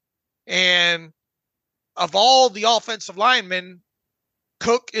 9th, and of all the offensive linemen,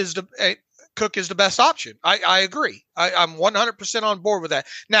 Cook is the best option. I agree. I'm 100% on board with that.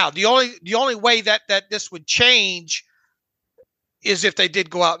 Now, the only way that this would change is if they did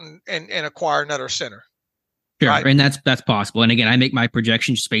go out and acquire another center. Sure, right? And that's possible. And again, I make my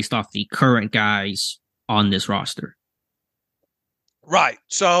projections based off the current guys on this roster. Right.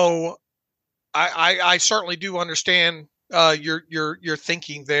 So I certainly do understand your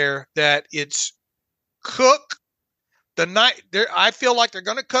thinking there, that it's Cook. The 9, I feel like they're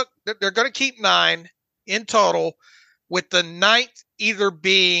going to cook. They're going to keep 9 in total, with the 9th either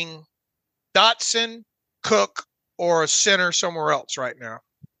being Dotson, Cook, or a center somewhere else right now.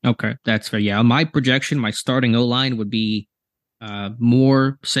 Okay, that's fair. Yeah, my projection, my starting O-line would be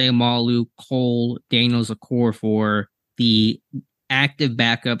Moore, Sayamalu, Cole, Daniels, Akor for the active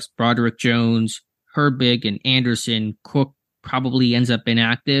backups, Broderick Jones, Herbig, and Anderson. Cook probably ends up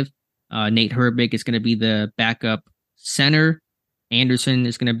inactive. Nate Herbig is going to be the backup center. Anderson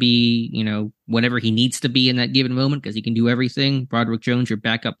is going to be, whatever he needs to be in that given moment because he can do everything. Broderick Jones, your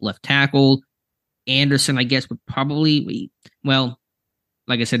backup left tackle. Anderson, I guess, would probably be, well,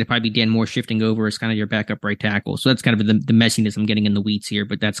 like I said, it'd probably be Dan Moore shifting over as kind of your backup right tackle. So that's kind of the messiness I'm getting in the weeds here,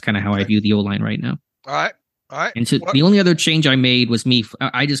 but that's kind of how I view the O-line right now. All right. And so the only other change I made was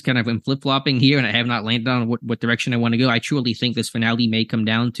I just kind of am flip-flopping here, and I have not landed on what direction I want to go. I truly think this finale may come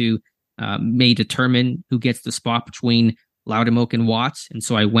down to, may determine who gets the spot between Loudermilk and Watts. And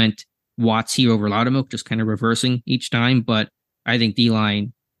so I went Watts here over Loudermilk, just kind of reversing each time. But I think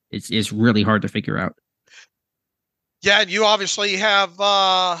D-line is really hard to figure out. Yeah, and you obviously have.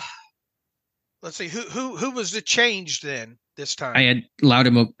 Let's see, who was the change then this time? I had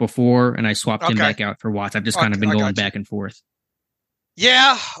Loudermilk before, and I swapped him back out for Watts. I've just kind of been going back and forth.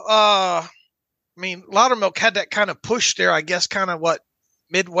 Yeah, Loudermilk had that kind of push there. I guess kind of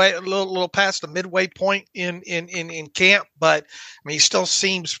midway, a little past the midway point in camp, but he still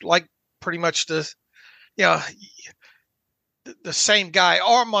seems like pretty much the same guy.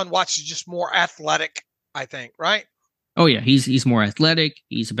 Armand Watts is just more athletic, I think, right? Oh yeah, he's more athletic.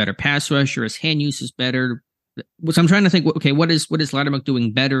 He's a better pass rusher. His hand use is better. So I'm trying to think. Okay, what is Loudermilk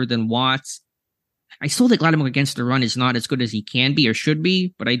doing better than Watts? I still think Loudermilk against the run is not as good as he can be or should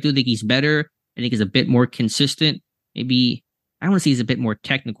be, but I do think he's better. I think he's a bit more consistent. Maybe I want to say he's a bit more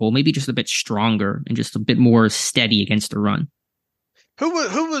technical. Maybe just a bit stronger and just a bit more steady against the run. Who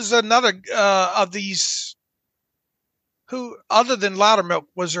was another of these? Who other than Loudermilk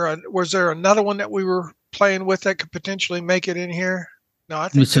was there another one that we were playing with that could potentially make it in here? No, I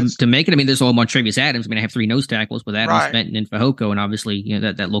think to make it. There's all Montrevious Adams. I have 3 nose tackles with Adams, Benton, and Fehoko, and obviously,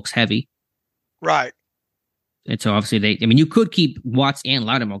 that looks heavy, right? And so obviously you could keep Watts and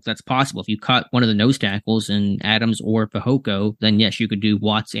Loudermilk. That's possible if you cut one of the nose tackles and Adams or Fehoko. Then yes, you could do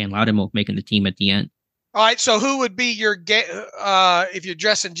Watts and Loudermilk making the team at the end. All right. So who would be your if you're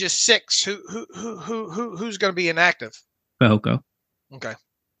dressing just 6? Who's going to be inactive? Fehoko. Okay.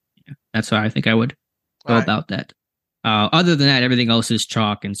 Yeah, that's how I think I would go about that. Other than that, everything else is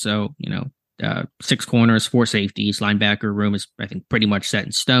chalk. And so, 6 corners, 4 safeties, linebacker room is, I think, pretty much set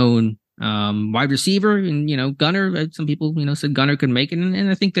in stone. Wide receiver and, Gunner, some people, said Gunner could make it.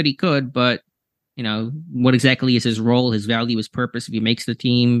 And I think that he could, but, what exactly is his role, his value, his purpose? If he makes the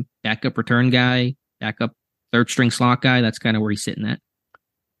team, backup return guy, backup 3rd string slot guy, that's kind of where he's sitting at.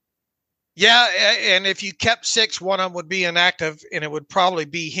 Yeah, and if you kept 6, one of them would be inactive, and it would probably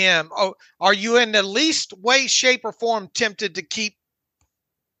be him. Oh, are you in the least way, shape, or form tempted to keep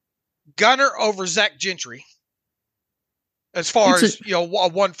Gunner over Zach Gentry? As far as, a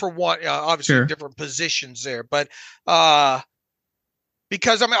 1-for-1, obviously sure. Different positions there. But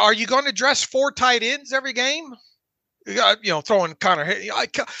because, are you going to dress 4 tight ends every game? Throwing Connor.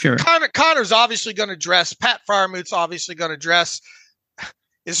 Sure. Connor's obviously going to dress. Pat Fryermuth's obviously going to dress.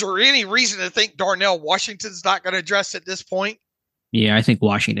 Is there any reason to think Darnell Washington's not going to dress at this point? Yeah, I think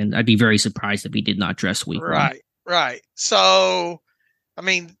Washington. I'd be very surprised if he did not dress week 1. Right. So,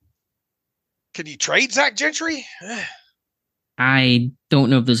 can you trade Zach Gentry? I don't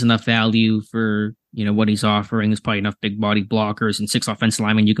know if there's enough value for what he's offering. There's probably enough big body blockers and 6 offensive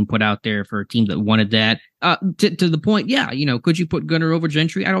linemen you can put out there for a team that wanted that. To the point, yeah, could you put Gunner over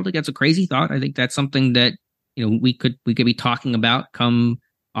Gentry? I don't think that's a crazy thought. I think that's something that, we could be talking about come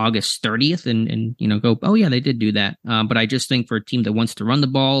August 30th and go, oh yeah, they did do that. But I just think for a team that wants to run the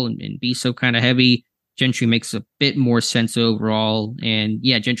ball and be so kind of heavy, Gentry makes a bit more sense overall. And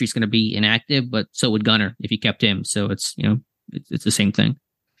yeah, Gentry's going to be inactive, but so would Gunner if you kept him. So it's, it's the same thing.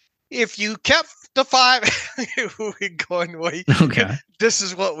 If you kept the 5, we're going away. Okay. This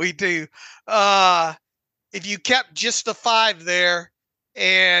is what we do. If you kept just the 5 there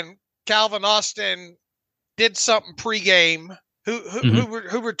and Calvin Austin did something pregame,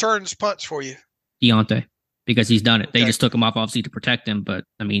 who returns punts for you? Deontay, because he's done it. Okay. They just took him off obviously to protect him, but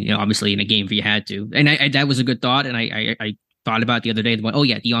I mean, obviously in a game if you had to. And I that was a good thought, and I thought about it the other day. Oh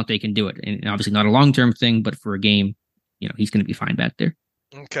yeah, Deontay can do it, and obviously not a long-term thing, but for a game, he's going to be fine back there.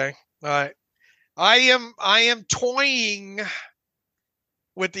 Okay, all right. I am toying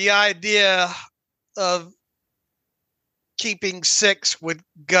with the idea of keeping 6 with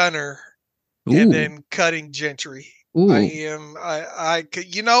Gunner. Ooh. And then cutting Gentry. Ooh. I could,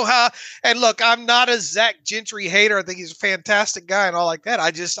 how, and look, I'm not a Zach Gentry hater. I think he's a fantastic guy and all like that.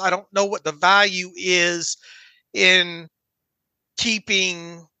 I don't know what the value is in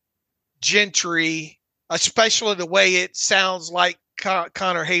keeping Gentry, especially the way it sounds like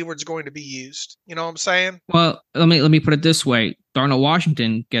Connor Hayward's going to be used. You know what I'm saying? Well, let me put it this way. Darnell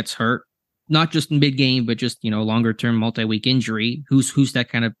Washington gets hurt, not just in mid game, but just, longer term multi-week injury. Who's that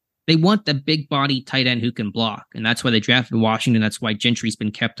kind of, they want the big body tight end who can block. And that's why they drafted Washington. That's why Gentry's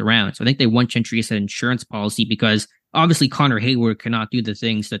been kept around. So I think they want Gentry as an insurance policy because obviously Connor Hayward cannot do the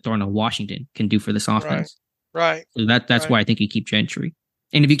things that Darnell Washington can do for this offense. Right. So that's why I think you keep Gentry.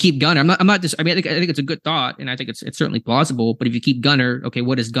 And if you keep Gunner, I think it's a good thought, and I think it's certainly plausible. But if you keep Gunner, okay,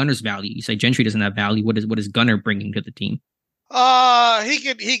 what is Gunner's value? You say Gentry doesn't have value. What is Gunner bringing to the team? He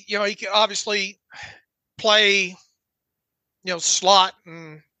could obviously play, slot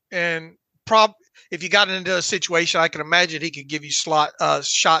and if you got into a situation, I can imagine he could give you slot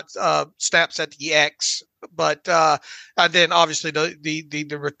snaps at the X, but and then obviously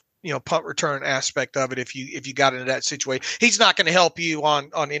the punt return aspect of it. If you got into that situation, he's not going to help you on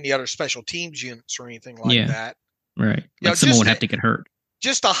any other special teams units or anything like that. Right. Like someone would have to get hurt.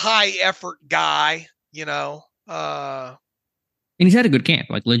 Just a high effort guy, and he's had a good camp,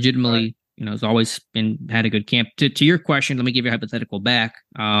 like legitimately. Right. Has always had a good camp. To your question, let me give you a hypothetical back.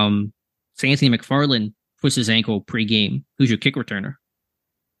 Say Anthony McFarland twists his ankle pregame. Who's your kick returner?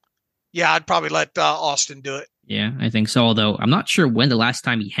 Yeah, I'd probably let Austin do it. Yeah, I think so. Although I'm not sure when the last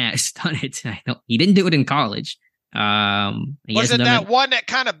time he has done it. I know he didn't do it in college. Wasn't that one that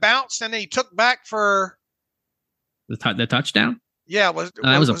kind of bounced and then he took back for the touchdown? Yeah,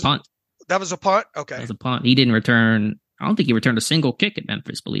 that was a punt. That was a punt. Okay, that was a punt. He didn't return. I don't think he returned a single kick at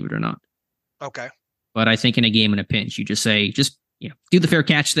Memphis, believe it or not. Okay. But I think in a game in a pinch, you just say, do the fair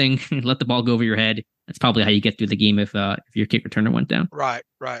catch thing and let the ball go over your head. That's probably how you get through the game if your kick returner went down. Right.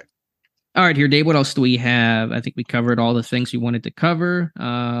 All right, here, Dave. What else do we have? I think we covered all the things we wanted to cover.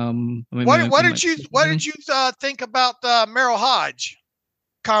 What did you think about Merrill Hodge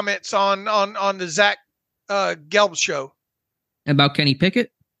comments on the Zach Gelb show about Kenny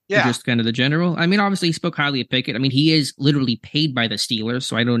Pickett? Yeah, just kind of the general. I mean, obviously he spoke highly of Pickett. I mean, he is literally paid by the Steelers,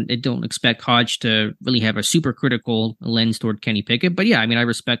 so I don't expect Hodge to really have a super critical lens toward Kenny Pickett. But yeah, I mean, I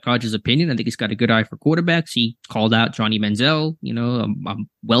respect Hodge's opinion. I think he's got a good eye for quarterbacks. He called out Johnny Manziel,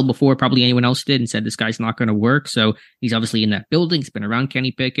 well before probably anyone else did, and said this guy's not going to work. So he's obviously in that building. He's been around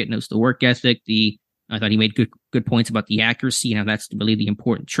Kenny Pickett, knows the work ethic. I thought he made good points about the accuracy. That's really the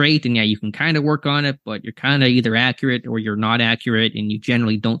important trait. And yeah, you can kind of work on it, but you're kind of either accurate or you're not accurate. And you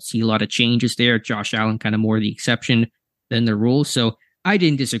generally don't see a lot of changes there. Josh Allen kind of more the exception than the rule. So I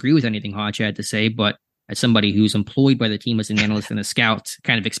didn't disagree with anything Hodge had to say, but as somebody who's employed by the team as an analyst and a scout,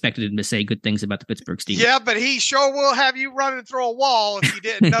 kind of expected him to say good things about the Pittsburgh Steelers. Yeah, but he sure will have you running through a wall if you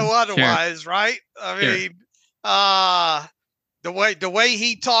didn't know otherwise, sure. Right? I mean, the way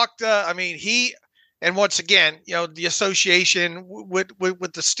he talked, and once again, the association with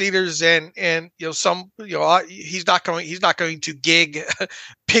the Steelers and he's not going to gig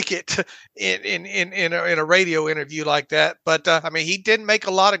Pickett in a radio interview like that. But he did make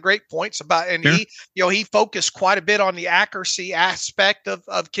a lot of great points about, and sure. He focused quite a bit on the accuracy aspect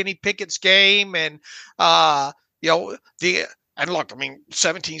of Kenny Pickett's game, and and look,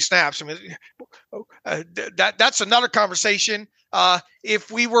 17 snaps. That's another conversation.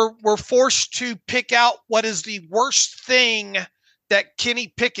 If we were forced to pick out what is the worst thing that Kenny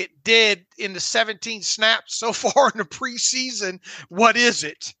Pickett did in the 17 snaps so far in the preseason, what is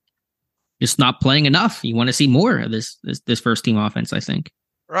it? just not playing enough. You want to see more of this first team offense, I think.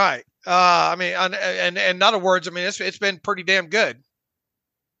 Right. I mean, and in other words, I mean, it's been pretty damn good.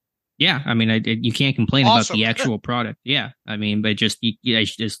 Yeah, I mean, you can't complain about the actual product. Yeah, I mean, but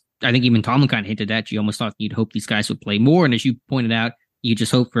I think even Tomlin kind of hinted that. You almost thought you'd hope these guys would play more, and as you pointed out, you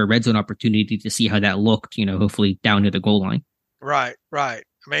just hope for a red zone opportunity to see how that looked. Hopefully down to the goal line. Right. I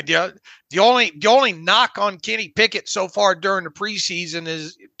mean, the only knock on Kenny Pickett so far during the preseason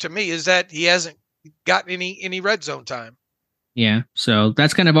is that he hasn't gotten any red zone time. Yeah, so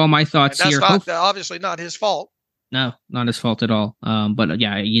that's kind of all my thoughts here. That's obviously not his fault. No, not his fault at all. But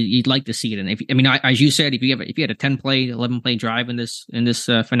yeah, you'd like to see it. And as you said, if you had a 10-play, 11-play drive in this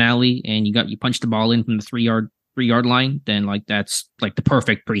finale, and you punch the ball in from the 3-yard line, then that's like the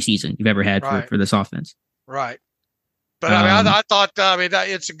perfect preseason you've ever had for this offense. Right. But I thought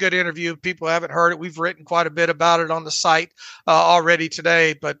it's a good interview. People haven't heard it. We've written quite a bit about it on the site already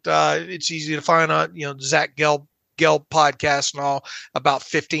today. But it's easy to find on Zach Gelb podcast and all, about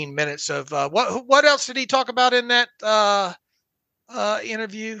 15 minutes of what else did he talk about in that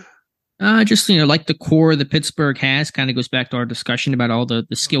interview? Just like the core the Pittsburgh has, kind of goes back to our discussion about all the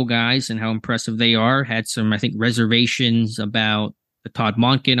skill guys and how impressive they are. Had some, I think, reservations about the Todd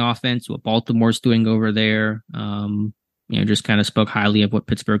Monken offense, what Baltimore's doing over there. Just kind of spoke highly of what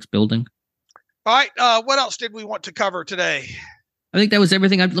Pittsburgh's building. All right, what else did we want to cover today? I think that was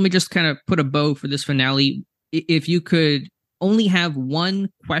everything. Let me just kind of put a bow for this finale. If you could only have one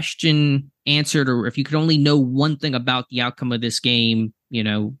question answered, or if you could only know one thing about the outcome of this game,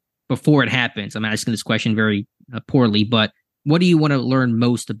 before it happens, I'm asking this question very poorly, but what do you want to learn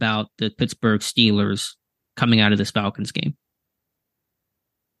most about the Pittsburgh Steelers coming out of this Falcons game?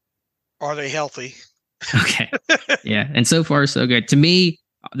 Are they healthy? Okay. Yeah. And so far, so good. To me,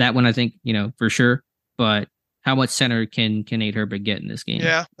 that one, I think, for sure. But how much center can Nate Herbig get in this game?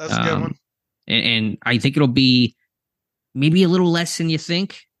 Yeah, that's a good one. And I think it'll be maybe a little less than you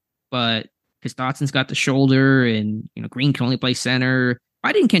think, but because Dotson's got the shoulder and, Green can only play center.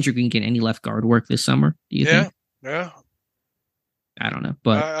 Why didn't Kendrick Green get any left guard work this summer? Do you think? Yeah. I don't know,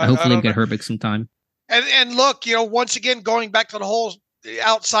 but hopefully we'll get Herbig some time. And look, once again, going back to the whole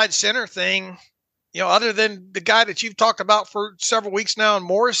outside center thing, other than the guy that you've talked about for several weeks now in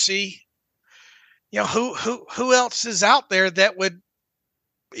Morrissey, who else is out there that would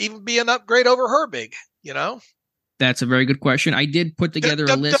even be an upgrade over Herbig? That's a very good question. I did put together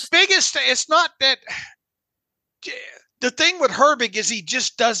a list. The biggest, it's not that the thing with Herbig is he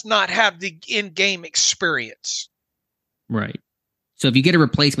just does not have the in-game experience. Right. So if you get a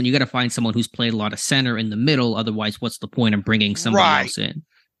replacement, you got to find someone who's played a lot of center in the middle. Otherwise, what's the point of bringing somebody else in?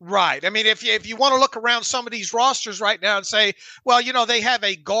 Right. I mean, if you want to look around some of these rosters right now and say, well, they have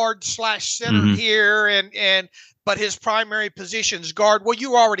a guard / center here, but his primary position's guard. Well,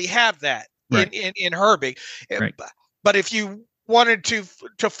 you already have that in Herbig. Right. But if you wanted to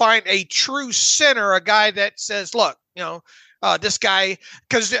find a true center, a guy that says, look, this guy,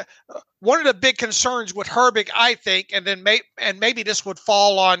 because one of the big concerns with Herbig, I think, and maybe this would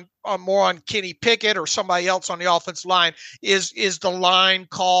fall on more on Kenny Pickett or somebody else on the offensive line, is the line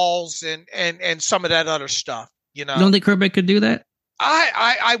calls and some of that other stuff. You don't think Herbig could do that?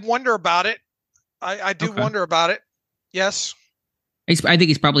 I wonder about it. I do wonder about it. Yes. I think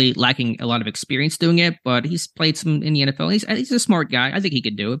he's probably lacking a lot of experience doing it, but he's played some in the NFL. He's a smart guy. I think he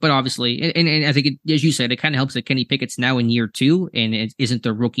could do it, but obviously, and I think, as you said, it kind of helps that Kenny Pickett's now in year 2, and it isn't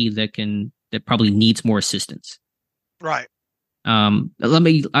the rookie that probably needs more assistance. Right. I'm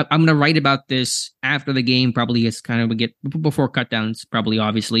going to write about this after the game. Probably it's kind of before cutdowns, probably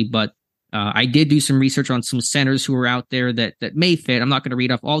obviously, but I did do some research on some centers who are out there that may fit. I'm not going to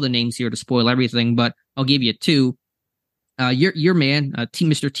read off all the names here to spoil everything, but I'll give you 2. Your man,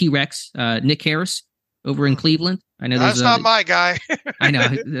 Mr. T-Rex, Nick Harris over in Cleveland. I know that's not my guy. I know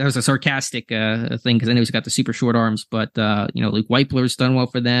that was a sarcastic thing because I know he's got the super short arms, but Luke Weipler's done well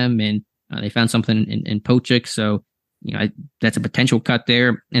for them, and they found something in Pochik, so that's a potential cut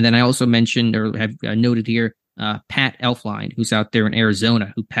there. And then I also mentioned or have noted here Pat Elflein, who's out there in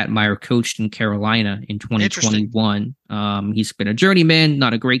Arizona, who Pat Meyer coached in Carolina in 2021. He's been a journeyman,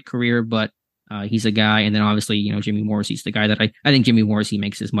 not a great career, but he's a guy. And then obviously, Jimmy Morrissey's the guy that I think Jimmy Morrissey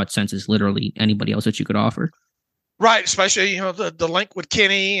makes as much sense as literally anybody else that you could offer. Right. Especially, the link with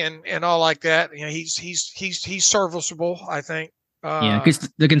Kenny and all like that. He's serviceable, I think. Yeah, because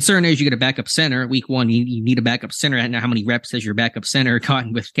the concern is you get a backup center. Week 1, you need a backup center. I don't know how many reps has your backup center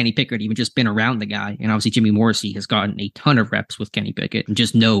gotten with Kenny Pickett, even just been around the guy. And obviously Jimmy Morrissey has gotten a ton of reps with Kenny Pickett and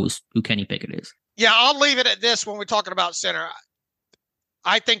just knows who Kenny Pickett is. Yeah, I'll leave it at this when we're talking about center.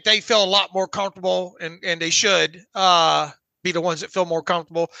 I think they feel a lot more comfortable, and they should, be the ones that feel more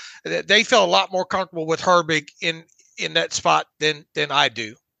comfortable. They feel a lot more comfortable with Herbig in that spot than I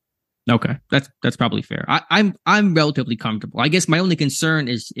do. Okay, that's probably fair. I'm relatively comfortable. I guess my only concern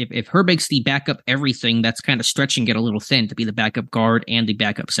is if Herbig's the backup everything, that's kind of stretching it a little thin to be the backup guard and the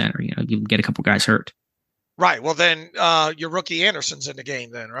backup center. You know, you get a couple guys hurt. Right. Well, then your rookie Anderson's in the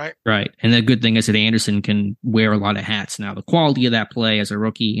game then, right? Right. And the good thing is that Anderson can wear a lot of hats. Now, the quality of that play as a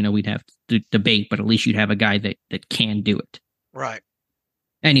rookie, you know, we'd have to debate, but at least you'd have a guy that can do it. Right.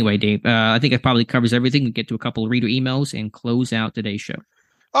 Anyway, Dave, I think it probably covers everything. We get to a couple of reader emails and close out today's show.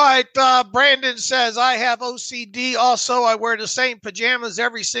 All right. Brandon says, I have OCD. Also, I wear the same pajamas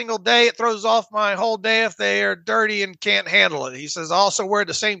every single day. It throws off my whole day if they are dirty and can't handle it. He says, I also wear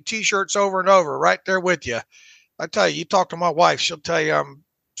the same T-shirts over and over. Right there with you. I tell you, you talk to my wife, she'll tell you I'm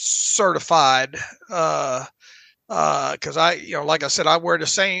certified. Because like I said, I wear the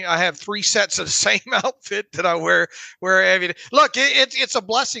same. I have 3 sets of the same outfit that I wear every day. Look, it's a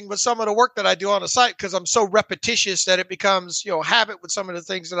blessing with some of the work that I do on the site because I'm so repetitious that it becomes habit with some of the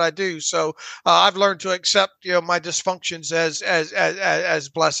things that I do. So I've learned to accept my dysfunctions as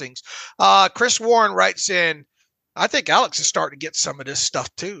blessings. Chris Warren writes in, I think Alex is starting to get some of this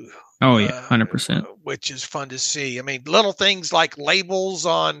stuff too. Oh yeah, 100%. Which is fun to see. I mean, little things like labels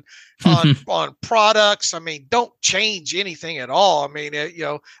on products. I mean, don't change anything at all. I mean,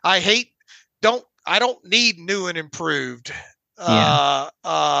 I don't need new and improved.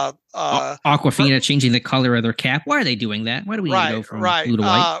 Aquafina changing the color of their cap. Why are they doing that? Why do we need to go from blue to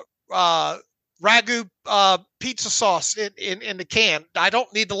white? Ragu pizza sauce in the can. I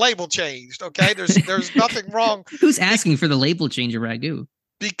don't need the label changed. Okay, there's nothing wrong. Who's asking for the label change of Ragu?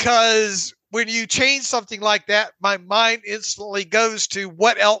 Because when you change something like that, my mind instantly goes to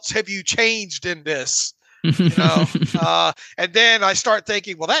what else have you changed in this? And then I start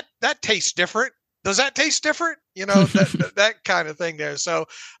thinking, well, that tastes different. Does that taste different? That kind of thing there. So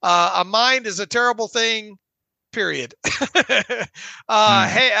a mind is a terrible thing. Period.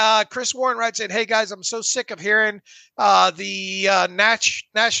 Hey, Chris Warren writes in, hey guys, I'm so sick of hearing the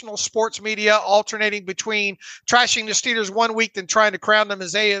national sports media alternating between trashing the Steelers one week then trying to crown them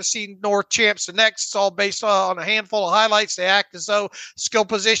as AFC North champs the next. It's all based on a handful of highlights. They act as though skill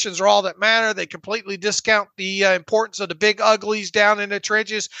positions are all that matter. They completely discount the importance of the big uglies down in the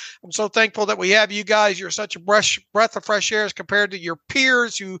trenches. I'm so thankful that we have you guys. You're such a breath of fresh air as compared to your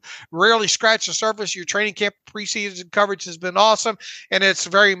peers who rarely scratch the surface. Your training camp preseason coverage has been awesome, and it's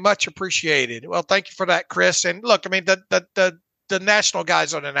very much appreciated. Well, thank you for that, Chris. And look, I mean, the national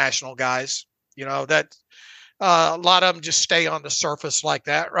guys are the national guys. That a lot of them just stay on the surface like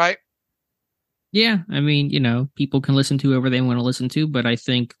that, right? Yeah, I mean, people can listen to whoever they want to listen to, but I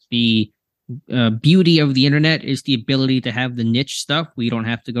think the beauty of the internet is the ability to have the niche stuff. We don't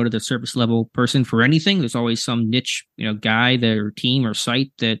have to go to the surface level person for anything. There's always some niche, guy, or team or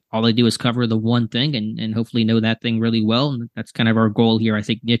site that all they do is cover the one thing and hopefully know that thing really well. And that's kind of our goal here. I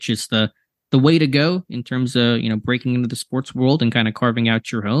think niche is the way to go in terms of, breaking into the sports world and kind of carving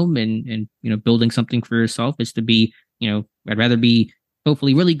out your home and building something for yourself is to be, I'd rather be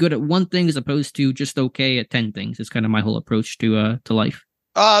hopefully really good at one thing as opposed to just okay at 10 things. It's kind of my whole approach to life.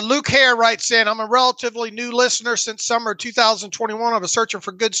 Luke Hare writes in, I'm a relatively new listener since summer 2021. I was searching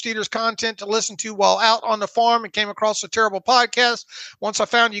for good Steelers content to listen to while out on the farm and came across a terrible podcast. Once I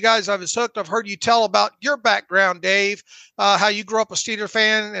found you guys, I was hooked. I've heard you tell about your background, Dave, how you grew up a Steelers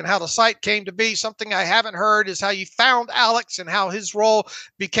fan and how the site came to be. Something I haven't heard is how you found Alex and how his role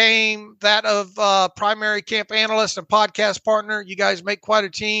became that of primary camp analyst and podcast partner. You guys make quite a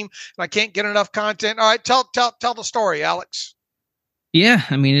team, and I can't get enough content. All right, tell the story, Alex. Yeah,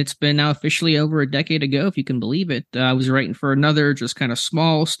 I mean, it's been now officially over a decade ago, if you can believe it. I was writing for another just kind of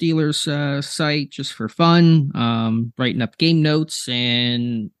small Steelers site just for fun, writing up game notes,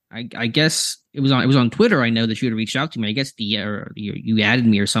 and I guess it was on Twitter. I know that you had reached out to me. I guess you added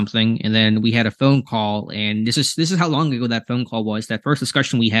me or something, and then we had a phone call. And this is how long ago that phone call was. That first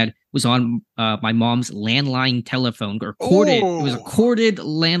discussion we had was on my mom's landline telephone, recorded. It was a corded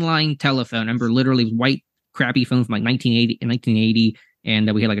landline telephone. I remember literally white crappy phone from like 1980,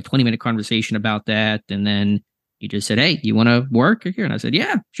 and we had like a 20-minute conversation about that. And then you just said, hey, you want to work here? And I said,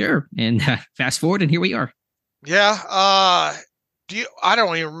 yeah, sure. And fast forward, and here we are. Yeah. I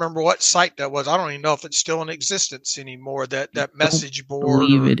don't even remember what site that was. I don't even know if it's still in existence anymore, that message board. I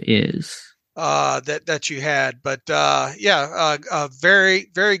believe it is. That you had. But a very,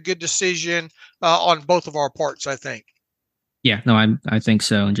 very good decision on both of our parts, I think. Yeah, no, I think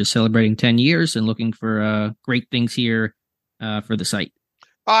so. And just celebrating 10 years and looking for great things here for the site.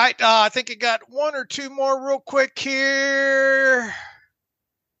 All right. I think I got one or two more real quick here.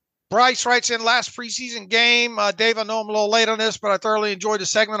 Bryce writes in last preseason game. Dave, I know I'm a little late on this, but I thoroughly enjoyed the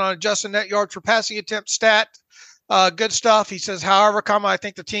segment on adjusted net yards per passing attempt stat. Good stuff. He says, however, I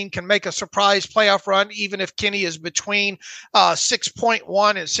think the team can make a surprise playoff run, even if Kenny is between 6.1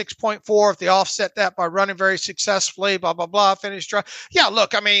 and 6.4. If they offset that by running very successfully, blah, blah, blah, finish drive. Yeah,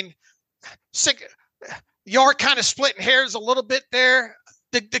 look, I mean, you're kind of splitting hairs a little bit there.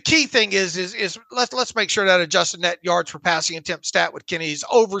 The key thing is let's make sure that adjusted net yards per passing attempt stat with Kenny is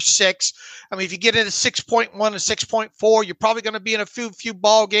over 6. I mean, if you get into 6.1 and 6.4, you're probably going to be in a few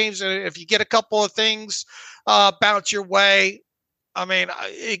ball games. And if you get a couple of things bounce your way, I mean,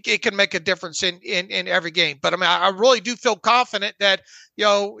 it can make a difference in every game. But I mean, I really do feel confident that,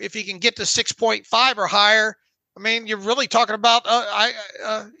 if he can get to 6.5 or higher, I mean, you're really talking about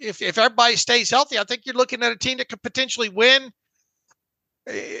if everybody stays healthy, I think you're looking at a team that could potentially win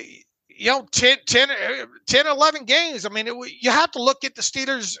 10, 11 games. I mean, you have to look at the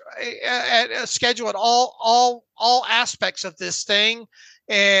Steelers at a schedule at all aspects of this thing.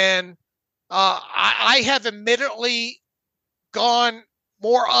 And I have admittedly gone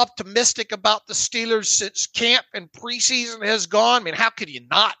more optimistic about the Steelers since camp and preseason has gone. I mean, how could you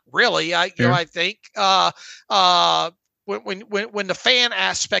not really? I think when the fan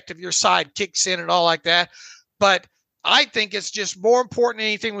aspect of your side kicks in and all like that. But I think it's just more important than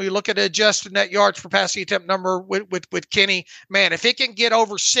anything when you look at adjusted net yards per passing attempt number with Kenny. Man, if it can get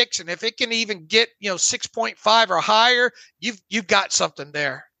over 6 and if it can even get 6.5 or higher, you've got something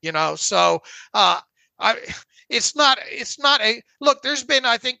there. So it's not a look. There's been,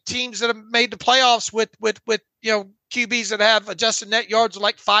 I think, teams that have made the playoffs with QBs that have adjusted net yards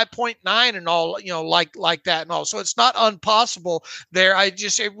like 5.9 and all, like that and all. So it's not impossible there. A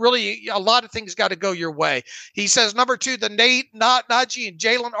lot of things got to go your way. He says, number 2, the Najee and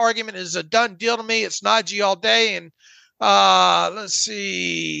Jalen argument is a done deal to me. It's Najee all day. And let's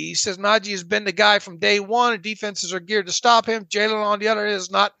see. He says Najee has been the guy from day one and defenses are geared to stop him. Jalen, on the other hand, is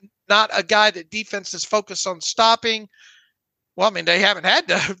not a guy that defense is focused on stopping. Well, I mean, they haven't had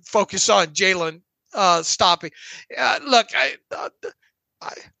to focus on Jalen stopping. Look,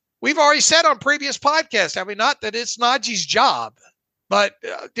 we've already said on previous podcasts, I mean, not that it's Najee's job, but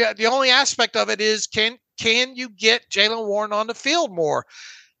the only aspect of it is can you get Jalen Warren on the field more?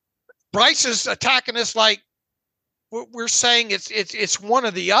 Bryce is attacking us like we're saying it's one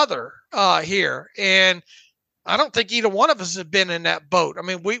or the other here, and I don't think either one of us have been in that boat. I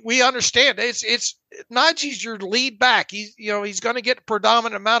mean, we understand it's Najee's your lead back. He's going to get a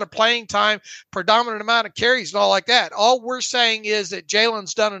predominant amount of playing time, predominant amount of carries and all like that. All we're saying is that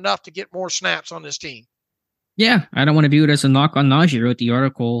Jalen's done enough to get more snaps on this team. Yeah, I don't want to view it as a knock on Najee. I wrote the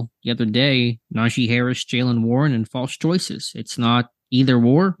article the other day, Najee Harris, Jalen Warren, and false choices. It's not either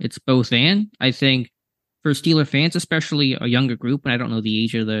or, it's both and. I think for Steeler fans, especially a younger group, and I don't know the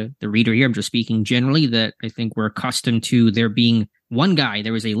age of the reader here, I'm just speaking generally, that I think we're accustomed to there being one guy.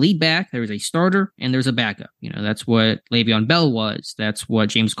 There was a lead back, there was a starter, and there's a backup. That's what Le'Veon Bell was. That's what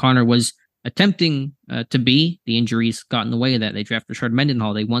James Conner was attempting to be. The injuries got in the way of that. They drafted Rashard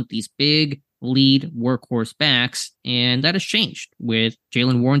Mendenhall. They want these big lead workhorse backs, and that has changed with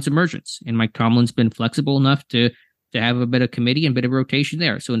Jalen Warren's emergence. And Mike Tomlin's been flexible enough to have a bit of committee and a bit of rotation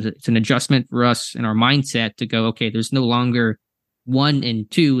there. So it's an adjustment for us in our mindset to go, okay, there's no longer 1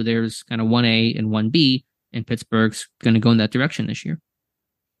 and 2. There's kind of 1A and 1B, and Pittsburgh's going to go in that direction this year.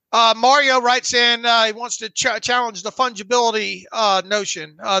 Mario writes in, he wants to challenge the fungibility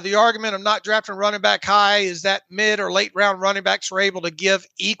notion. The argument of not drafting running back high is that mid or late round running backs are able to give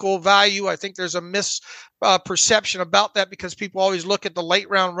equal value. I think there's a misperception about that because people always look at the late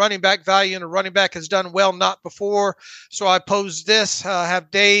round running back value and a running back has done well, not before. So I pose this,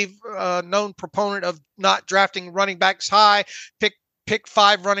 have Dave, known proponent of not drafting running backs high, pick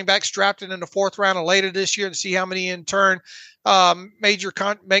 5 running backs drafted in the 4th round or later this year and see how many in turn major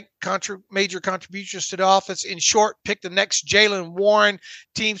contributions to the offense. In short, pick the next Jalen Warren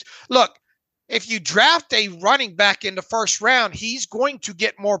teams. Look, if you draft a running back in the 1st round, he's going to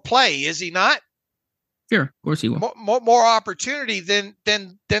get more play, is he not? Sure, of course he will. More opportunity than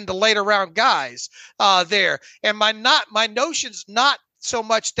the later round guys there. And my notion's not so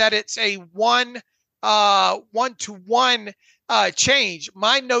much that it's a one-to-one change.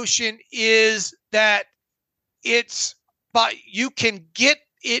 My notion is that but you can get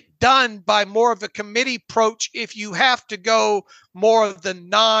it done by more of a committee approach if you have to go more of the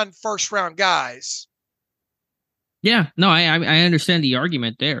non-first round guys. Yeah, no, I understand the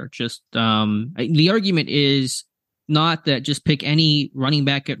argument there. Just the argument is not that just pick any running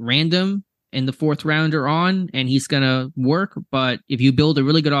back at random in the fourth round or on, and he's going to work. But if you build a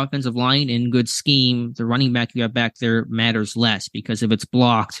really good offensive line and good scheme, the running back you have back there matters less, because if it's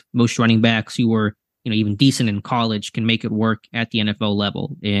blocked, most running backs who are, even decent in college can make it work at the NFL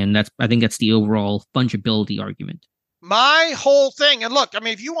level. And I think that's the overall fungibility argument. My whole thing, and look, I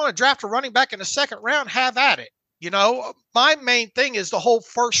mean, if you want to draft a running back in the second round, have at it. My main thing is the whole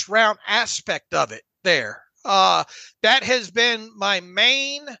first round aspect of it there. That has been my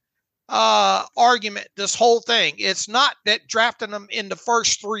main argument, this whole thing. It's not that drafting them in the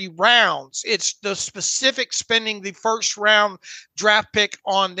first 3 rounds. It's the specific spending the first round draft pick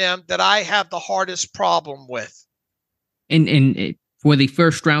on them that I have the hardest problem with. And for the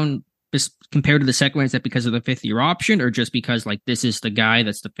first round, compared to the second round, is that because of the 5th-year option, or just because this is the guy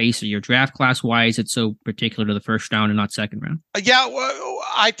that's the face of your draft class? Why is it so particular to the first round and not second round? Yeah, well,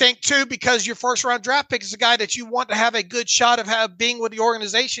 I think too, because your first round draft pick is a guy that you want to have a good shot of being with the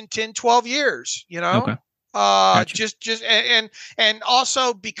organization 10, 12 years, Okay. Gotcha. And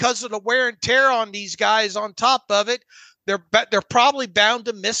also because of the wear and tear on these guys on top of it, they're probably bound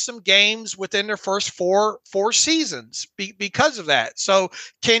to miss some games within their first four seasons because of that. So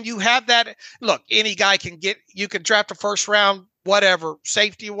can you have that? Look, any guy you can draft a first round, whatever,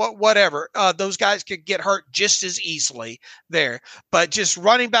 safety, whatever. Those guys could get hurt just as easily there. But just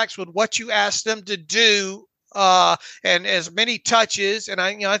running backs with what you ask them to do, and as many touches, and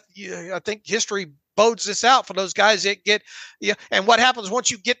I think history bodes this out for those guys that get, and what happens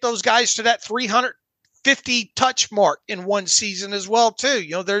once you get those guys to that 350 touch mark in one season as well too.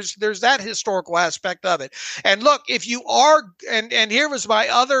 There's that historical aspect of it. And look, if you are, and here was my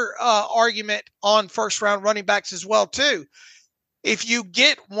other argument on first round running backs as well too. If you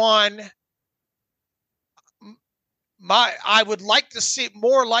get one, I would like to see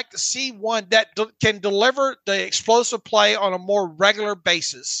one that can deliver the explosive play on a more regular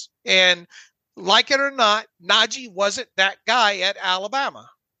basis. And like it or not, Najee wasn't that guy at Alabama.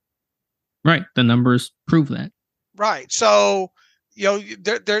 Right. The numbers prove that. Right. So,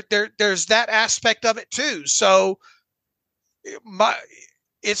 there's that aspect of it too. So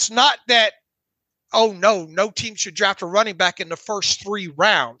it's not that, no team should draft a running back in the first 3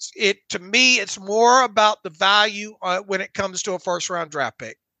 rounds. To me, it's more about the value when it comes to a first round draft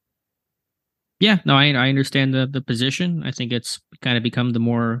pick. Yeah, no, I understand the position. I think it's kind of become the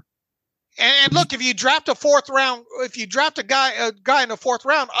more. And look, if you draft a guy in the 4th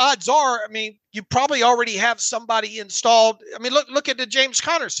round, odds are, you probably already have somebody installed. Look at the James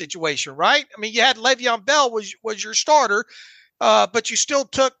Conner situation, right? You had Le'Veon Bell was your starter, but you still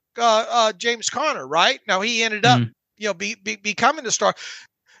took James Conner, right? Now he ended up, becoming the star.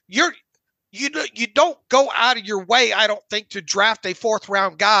 You don't go out of your way, I don't think, to draft a 4th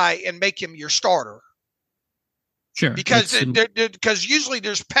round guy and make him your starter. Sure. Because usually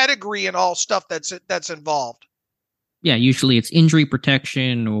there's pedigree and all stuff that's involved. Yeah, usually it's injury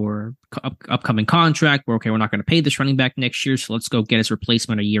protection or upcoming contract where, okay, we're not going to pay this running back next year, so let's go get his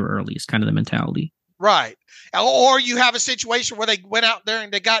replacement a year early. It's kind of the mentality. Right. Or you have a situation where they went out there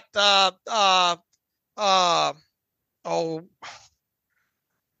and they got a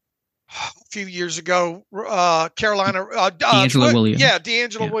few years ago, Carolina, D'Angelo Williams. Yeah,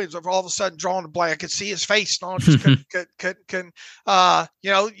 D'Angelo Williams. All of a sudden, drawing a blank. I could see his face. No, just couldn't.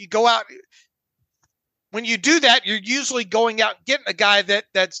 You go out. When you do that, you're usually going out and getting a guy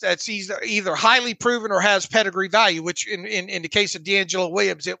that's either highly proven or has pedigree value. Which in the case of D'Angelo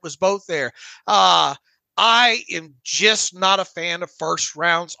Williams, it was both there. I am just not a fan of first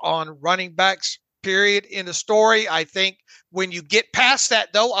rounds on running backs. Period. In the story, I think when you get past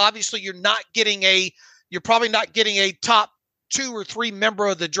that, though, obviously you're probably not getting a top 2 or 3 member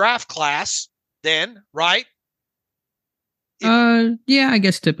of the draft class. Then, right? Yeah, I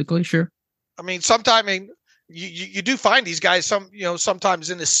guess typically, sure. You do find these guys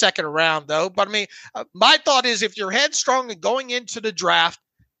sometimes in the 2nd round, though. But my thought is, if you're headstrong and going into the draft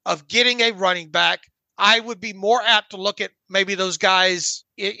of getting a running back, I would be more apt to look at maybe those guys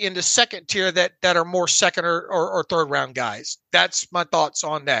in the 2nd tier that are more 2nd or 3rd round guys. That's my thoughts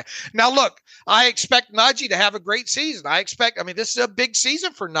on that. Now, look, I expect Najee to have a great season. This is a big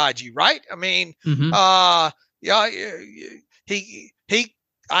season for Najee, right?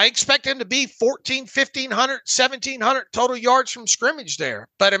 I expect him to be 1,400, 1,500, 1,700 total yards from scrimmage there.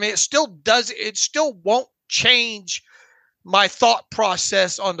 But it still won't change my thought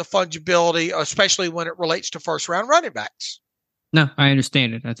process on the fungibility, especially when it relates to first round running backs. No, I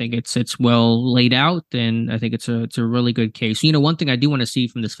understand it. I think it's well laid out, and I think it's a really good case. One thing I do want to see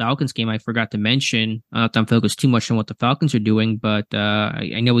from this Falcons game, I forgot to mention. Not that I'm focused too much on what the Falcons are doing, but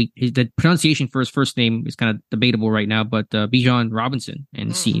I know the pronunciation for his first name is kind of debatable right now. But Bijan Robinson,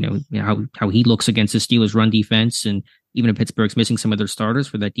 and see how he looks against the Steelers' run defense, and even if Pittsburgh's missing some of their starters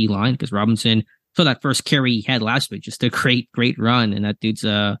for that D line, because Robinson saw that first carry he had last week, just a great run, and that dude's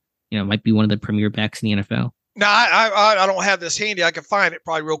might be one of the premier backs in the NFL. Now, I don't have this handy. I can find it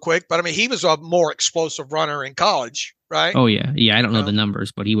probably real quick. But, I mean, he was a more explosive runner in college, right? Oh, yeah. Yeah, I don't know the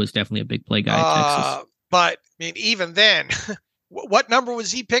numbers, but he was definitely a big play guy at Texas. But, I mean, even then, what number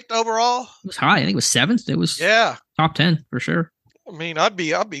was he picked overall? It was high. I think it was 7th. It was top 10 for sure. I mean, I'd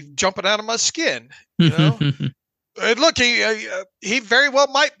be jumping out of my skin, And look, he very well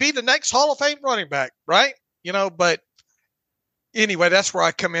might be the next Hall of Fame running back, right? But anyway, that's where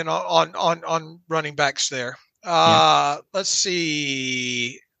I come in on running backs there. Let's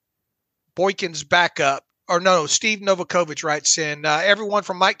see. Boykin's backup. Or no, Steve Novakovic writes in, everyone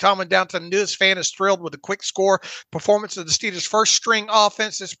from Mike Tomlin down to the newest fan is thrilled with the quick score performance of the Steelers' first string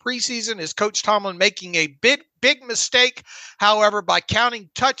offense this preseason. Is Coach Tomlin making a big mistake, however, by counting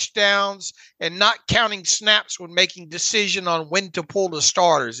touchdowns and not counting snaps when making decision on when to pull the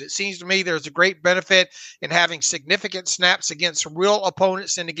starters? It seems to me there's a great benefit in having significant snaps against real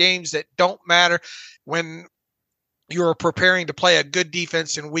opponents in the games that don't matter when you're preparing to play a good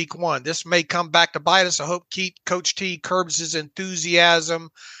defense in week one. This may come back to bite us. I hope Coach T curbs his enthusiasm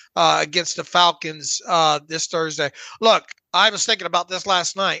against the Falcons this Thursday. Look, I was thinking about this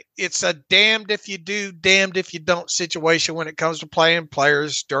last night. It's a damned if you do, damned if you don't situation when it comes to playing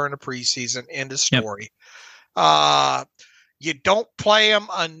players during the preseason. End of story. Yep. You don't play them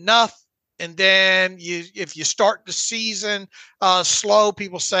enough. And then if you start the season slow,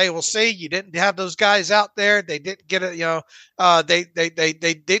 people say, "Well, see, you didn't have those guys out there. They didn't get it.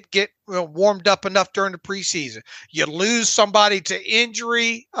 They did get warmed up enough during the preseason. You lose somebody to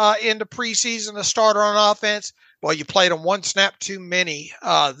injury in the preseason, a starter on offense. Well, you played them one snap too many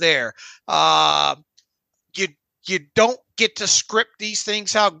there. You don't get to script these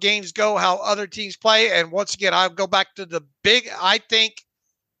things, how games go, how other teams play. And once again, I go back to the big. I think."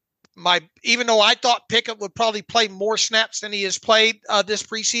 Even though I thought Pickett would probably play more snaps than he has played this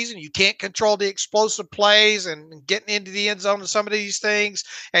preseason, you can't control the explosive plays and getting into the end zone and some of these things.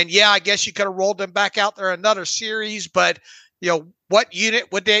 And I guess you could have rolled them back out there another series, but what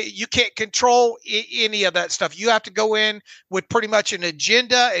unit would they? You can't control any of that stuff. You have to go in with pretty much an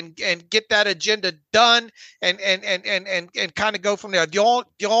agenda and get that agenda done and kind of go from there.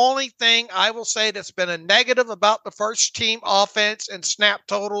 The only thing I will say that's been a negative about the first team offense and snap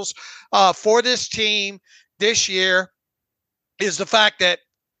totals for this team this year is the fact that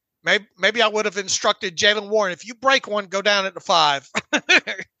maybe I would have instructed Jaylen Warren, if you break one, go down at the 5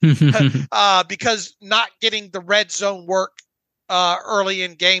 because not getting the red zone work early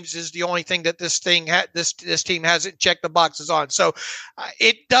in games is the only thing that this team hasn't checked the boxes on. So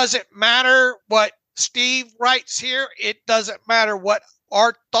it doesn't matter what Steve writes here. It doesn't matter what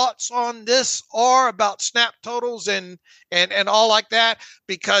our thoughts on this are about snap totals and all like that,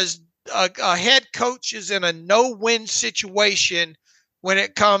 because a head coach is in a no-win situation when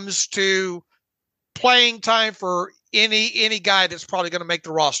it comes to playing time for any guy that's probably going to make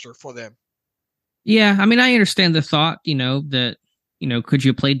the roster for them. Yeah, I mean, I understand the thought, that, could you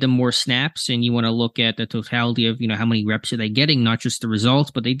have played them more snaps, and you want to look at the totality of, how many reps are they getting, not just the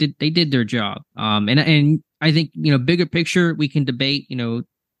results, but they did their job. And I think, bigger picture, we can debate,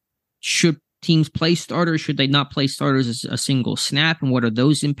 should teams play starters? Should they not play starters as a single snap? And what are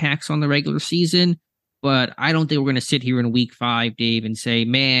those impacts on the regular season? But I don't think we're going to sit here in week 5, Dave, and say,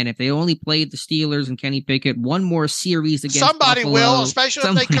 man, if they only played the Steelers and Kenny Pickett one more series against somebody Buffalo, will, especially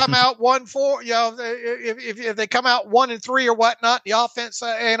if they come out 1-4, if they come out 1-3 or whatnot, the offense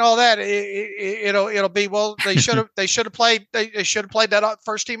and all that, it'll be, well, they should have played that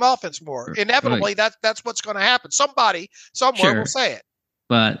first team offense more. Inevitably, right. That's what's going to happen. Somebody somewhere will say it.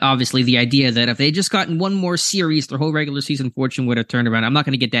 But obviously, the idea that if they just gotten one more series, their whole regular season fortune would have turned around. I'm not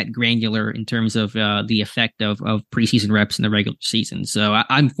going to get that granular in terms of the effect of preseason reps in the regular season. So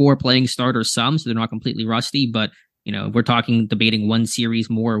I'm for playing starters some, so they're not completely rusty. But, we're debating one series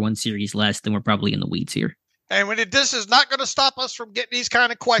more, one series less, then we're probably in the weeds here. And this is not going to stop us from getting these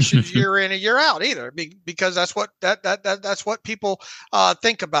kind of questions year in and year out either, because that's what people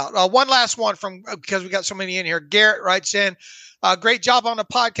think about. One last one because we got so many in here. Garrett writes in, great job on the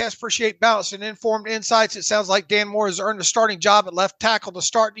podcast. Appreciate balance and informed insights. It sounds like Dan Moore has earned a starting job at left tackle to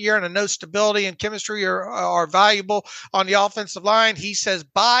start the year, and I know stability and chemistry are valuable on the offensive line. He says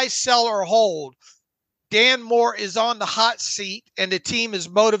buy, sell, or hold. Dan Moore is on the hot seat and the team is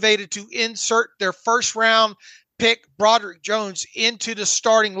motivated to insert their first round pick Broderick Jones into the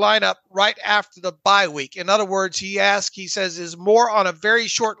starting lineup right after the bye week. In other words, he says, is Moore on a very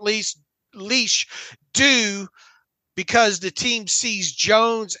short leash due because the team sees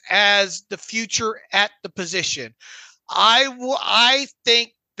Jones as the future at the position. I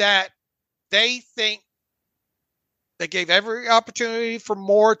think that they think they gave every opportunity for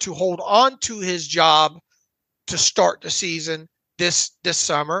Moore to hold on to his job to start the season this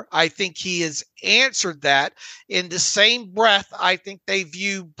summer. I think he has answered that. In the same breath, I think they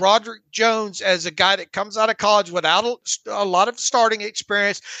view Broderick Jones as a guy that comes out of college without a lot of starting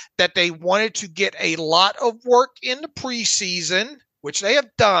experience, that they wanted to get a lot of work in the preseason, which they have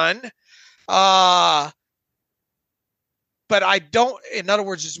done. But I don't, in other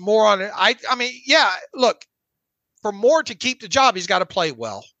words, it's more on it. I mean, yeah, look, for Moore to keep the job, he's got to play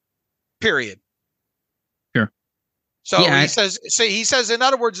well, period. So yeah, he says, in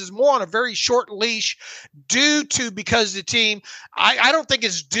other words, is more on a very short leash because the team, I don't think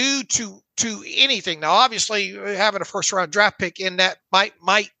it's due to anything. Now, obviously having a first round draft pick in that might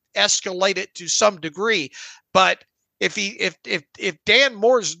escalate it to some degree, but if Dan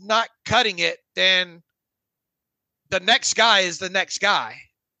Moore's not cutting it, then the next guy is the next guy.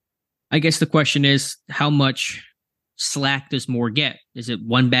 I guess the question is, how much slack does Moore get? Is it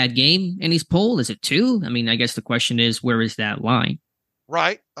one bad game and he's pulled? Is it two? I mean, I guess the question is, where is that line?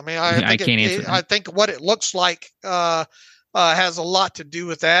 Right. I mean, I can't answer that. I think what it looks like has a lot to do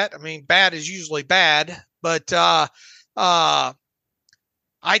with that. I mean, bad is usually bad, but I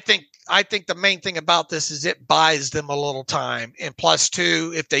think the main thing about this is it buys them a little time. And plus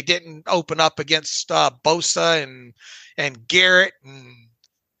two, if they didn't open up against Bosa and Garrett and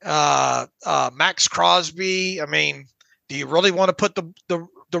Max Crosby, I mean, do you really want to put the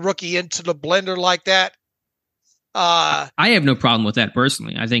rookie into the blender like that? I have no problem with that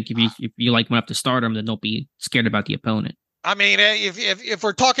personally. I think if you like him enough to start him, then don't be scared about the opponent. I mean, if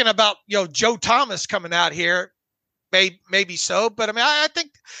we're talking about Joe Thomas coming out here, maybe so, but I mean,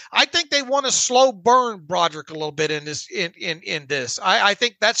 I think they want to slow burn Broderick a little bit in this. In this, I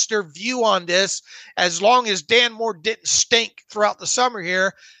think that's their view on this. As long as Dan Moore didn't stink throughout the summer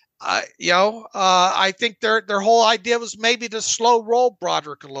here, I think their whole idea was maybe to slow roll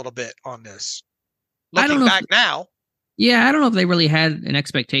Broderick a little bit on this. Looking back now. Yeah, I don't know if they really had an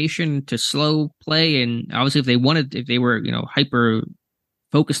expectation to slow play, and obviously if they were hyper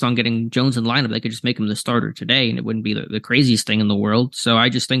focused on getting Jones in lineup, they could just make him the starter today, and it wouldn't be the craziest thing in the world. So I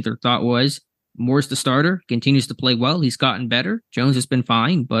just think their thought was, Moore's the starter, continues to play well. He's gotten better. Jones has been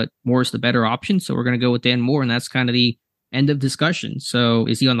fine, but Moore's the better option. So we're going to go with Dan Moore, and that's kind of the end of discussion. So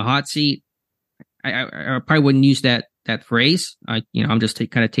is he on the hot seat? I probably wouldn't use that phrase. I'm just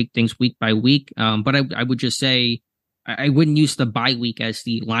kind of take things week by week. But I would just say, I wouldn't use the bye week as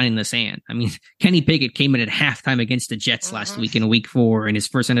the line in the sand. I mean, Kenny Pickett came in at halftime against the Jets last week in week 4, and his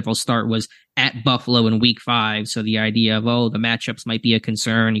first NFL start was at Buffalo in week 5. So the idea of, the matchups might be a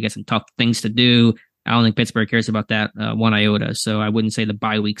concern. You got some tough things to do. I don't think Pittsburgh cares about that one iota. So I wouldn't say the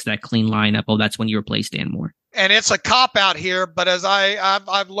bye week's that clean lineup. That's when you replace Dan Moore. And it's a cop out here, but as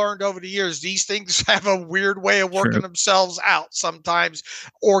I've learned over the years, these things have a weird way of working themselves out sometimes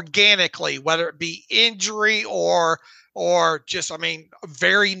organically, whether it be injury or just,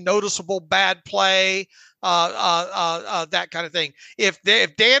 very noticeable bad play, that kind of thing. If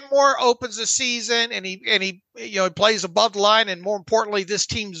Dan Moore opens the season and he plays above the line, and more importantly, this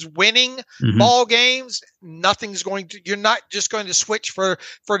team's winning ball games, you're not just going to switch for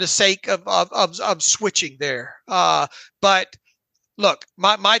the sake of switching there. But look,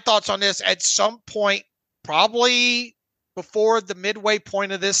 my thoughts on this, at some point, probably before the midway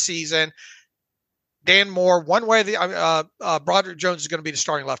point of this season, Dan Moore, one way, Broderick Jones is going to be the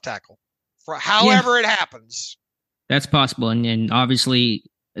starting left tackle for however it happens. That's possible. And obviously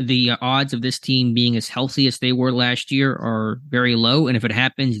the odds of this team being as healthy as they were last year are very low. And if it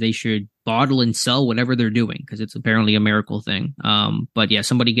happens, they should bottle and sell whatever they're doing, because it's apparently a miracle thing. But yeah,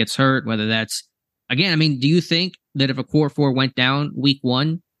 somebody gets hurt, whether that's, again, do you think that if a core 4 went down week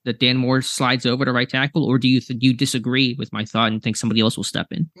 1, that Dan Moore slides over to right tackle, or do you disagree with my thought and think somebody else will step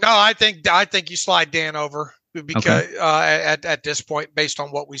in? No, I think you slide Dan over, because at this point, based on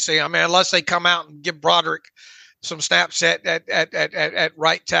what we see, unless they come out and give Broderick some snaps at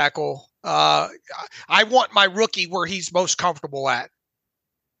right tackle, I want my rookie where he's most comfortable at.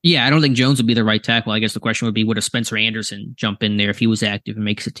 Yeah, I don't think Jones would be the right tackle. I guess the question would be, would a Spencer Anderson jump in there if he was active and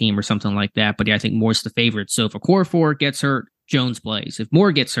makes a team or something like that? But yeah, I think Moore's the favorite. So if a core 4 gets hurt, Jones plays. If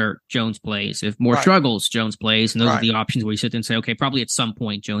Moore gets hurt, Jones plays. If Moore struggles, Jones plays. And those are the options where you sit there and say, okay, probably at some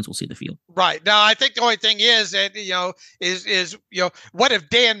point Jones will see the field. Right. Now, I think the only thing is that, what if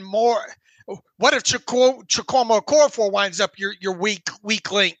Dan Moore, what if Chukwuma Okorafor winds up your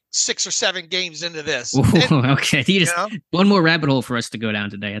weak link 6 or 7 games into this? Ooh, okay. One more rabbit hole for us to go down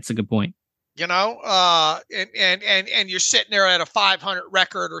today. That's a good point. And you're sitting there at a 500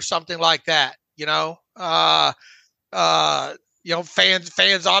 record or something like that,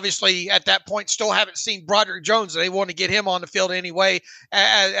 fans obviously at that point still haven't seen Broderick Jones. They want to get him on the field anyway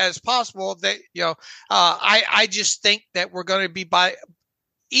as possible. I just think that we're going to be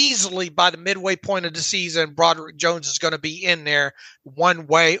easily by the midway point of the season, Broderick Jones is going to be in there one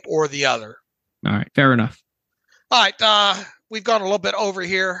way or the other. All right. Fair enough. All right. We've gone a little bit over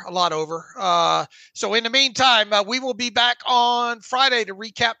here, a lot over. So in the meantime, we will be back on Friday to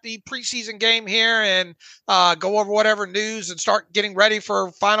recap the preseason game here and go over whatever news and start getting ready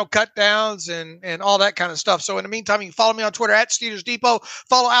for final cut downs and all that kind of stuff. So in the meantime, you can follow me on Twitter at Steelers Depot.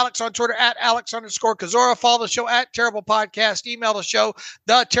 Follow Alex on Twitter at Alex_Kozora. Follow the show at Terrible Podcast. Email the show,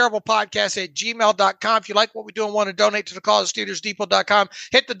 theterriblepodcast@gmail.com. If you like what we do and want to donate to the cause, SteelersDepot.com.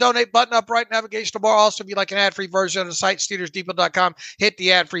 Hit the donate button up right navigational bar. Also, if you like an ad-free version of the site, SteelersDepot.com. Hit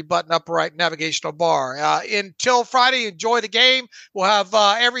the ad-free button up right navigational bar. Until Friday, enjoy the game. We'll have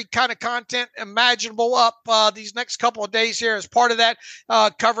every kind of content imaginable up these next couple of days here as part of that,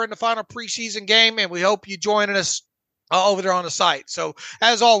 covering the final preseason game, and we hope you join us over there on the site. So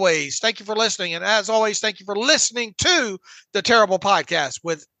as always, thank you for listening, and as always, thank you for listening to the Terrible Podcast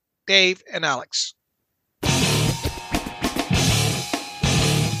with Dave and Alex.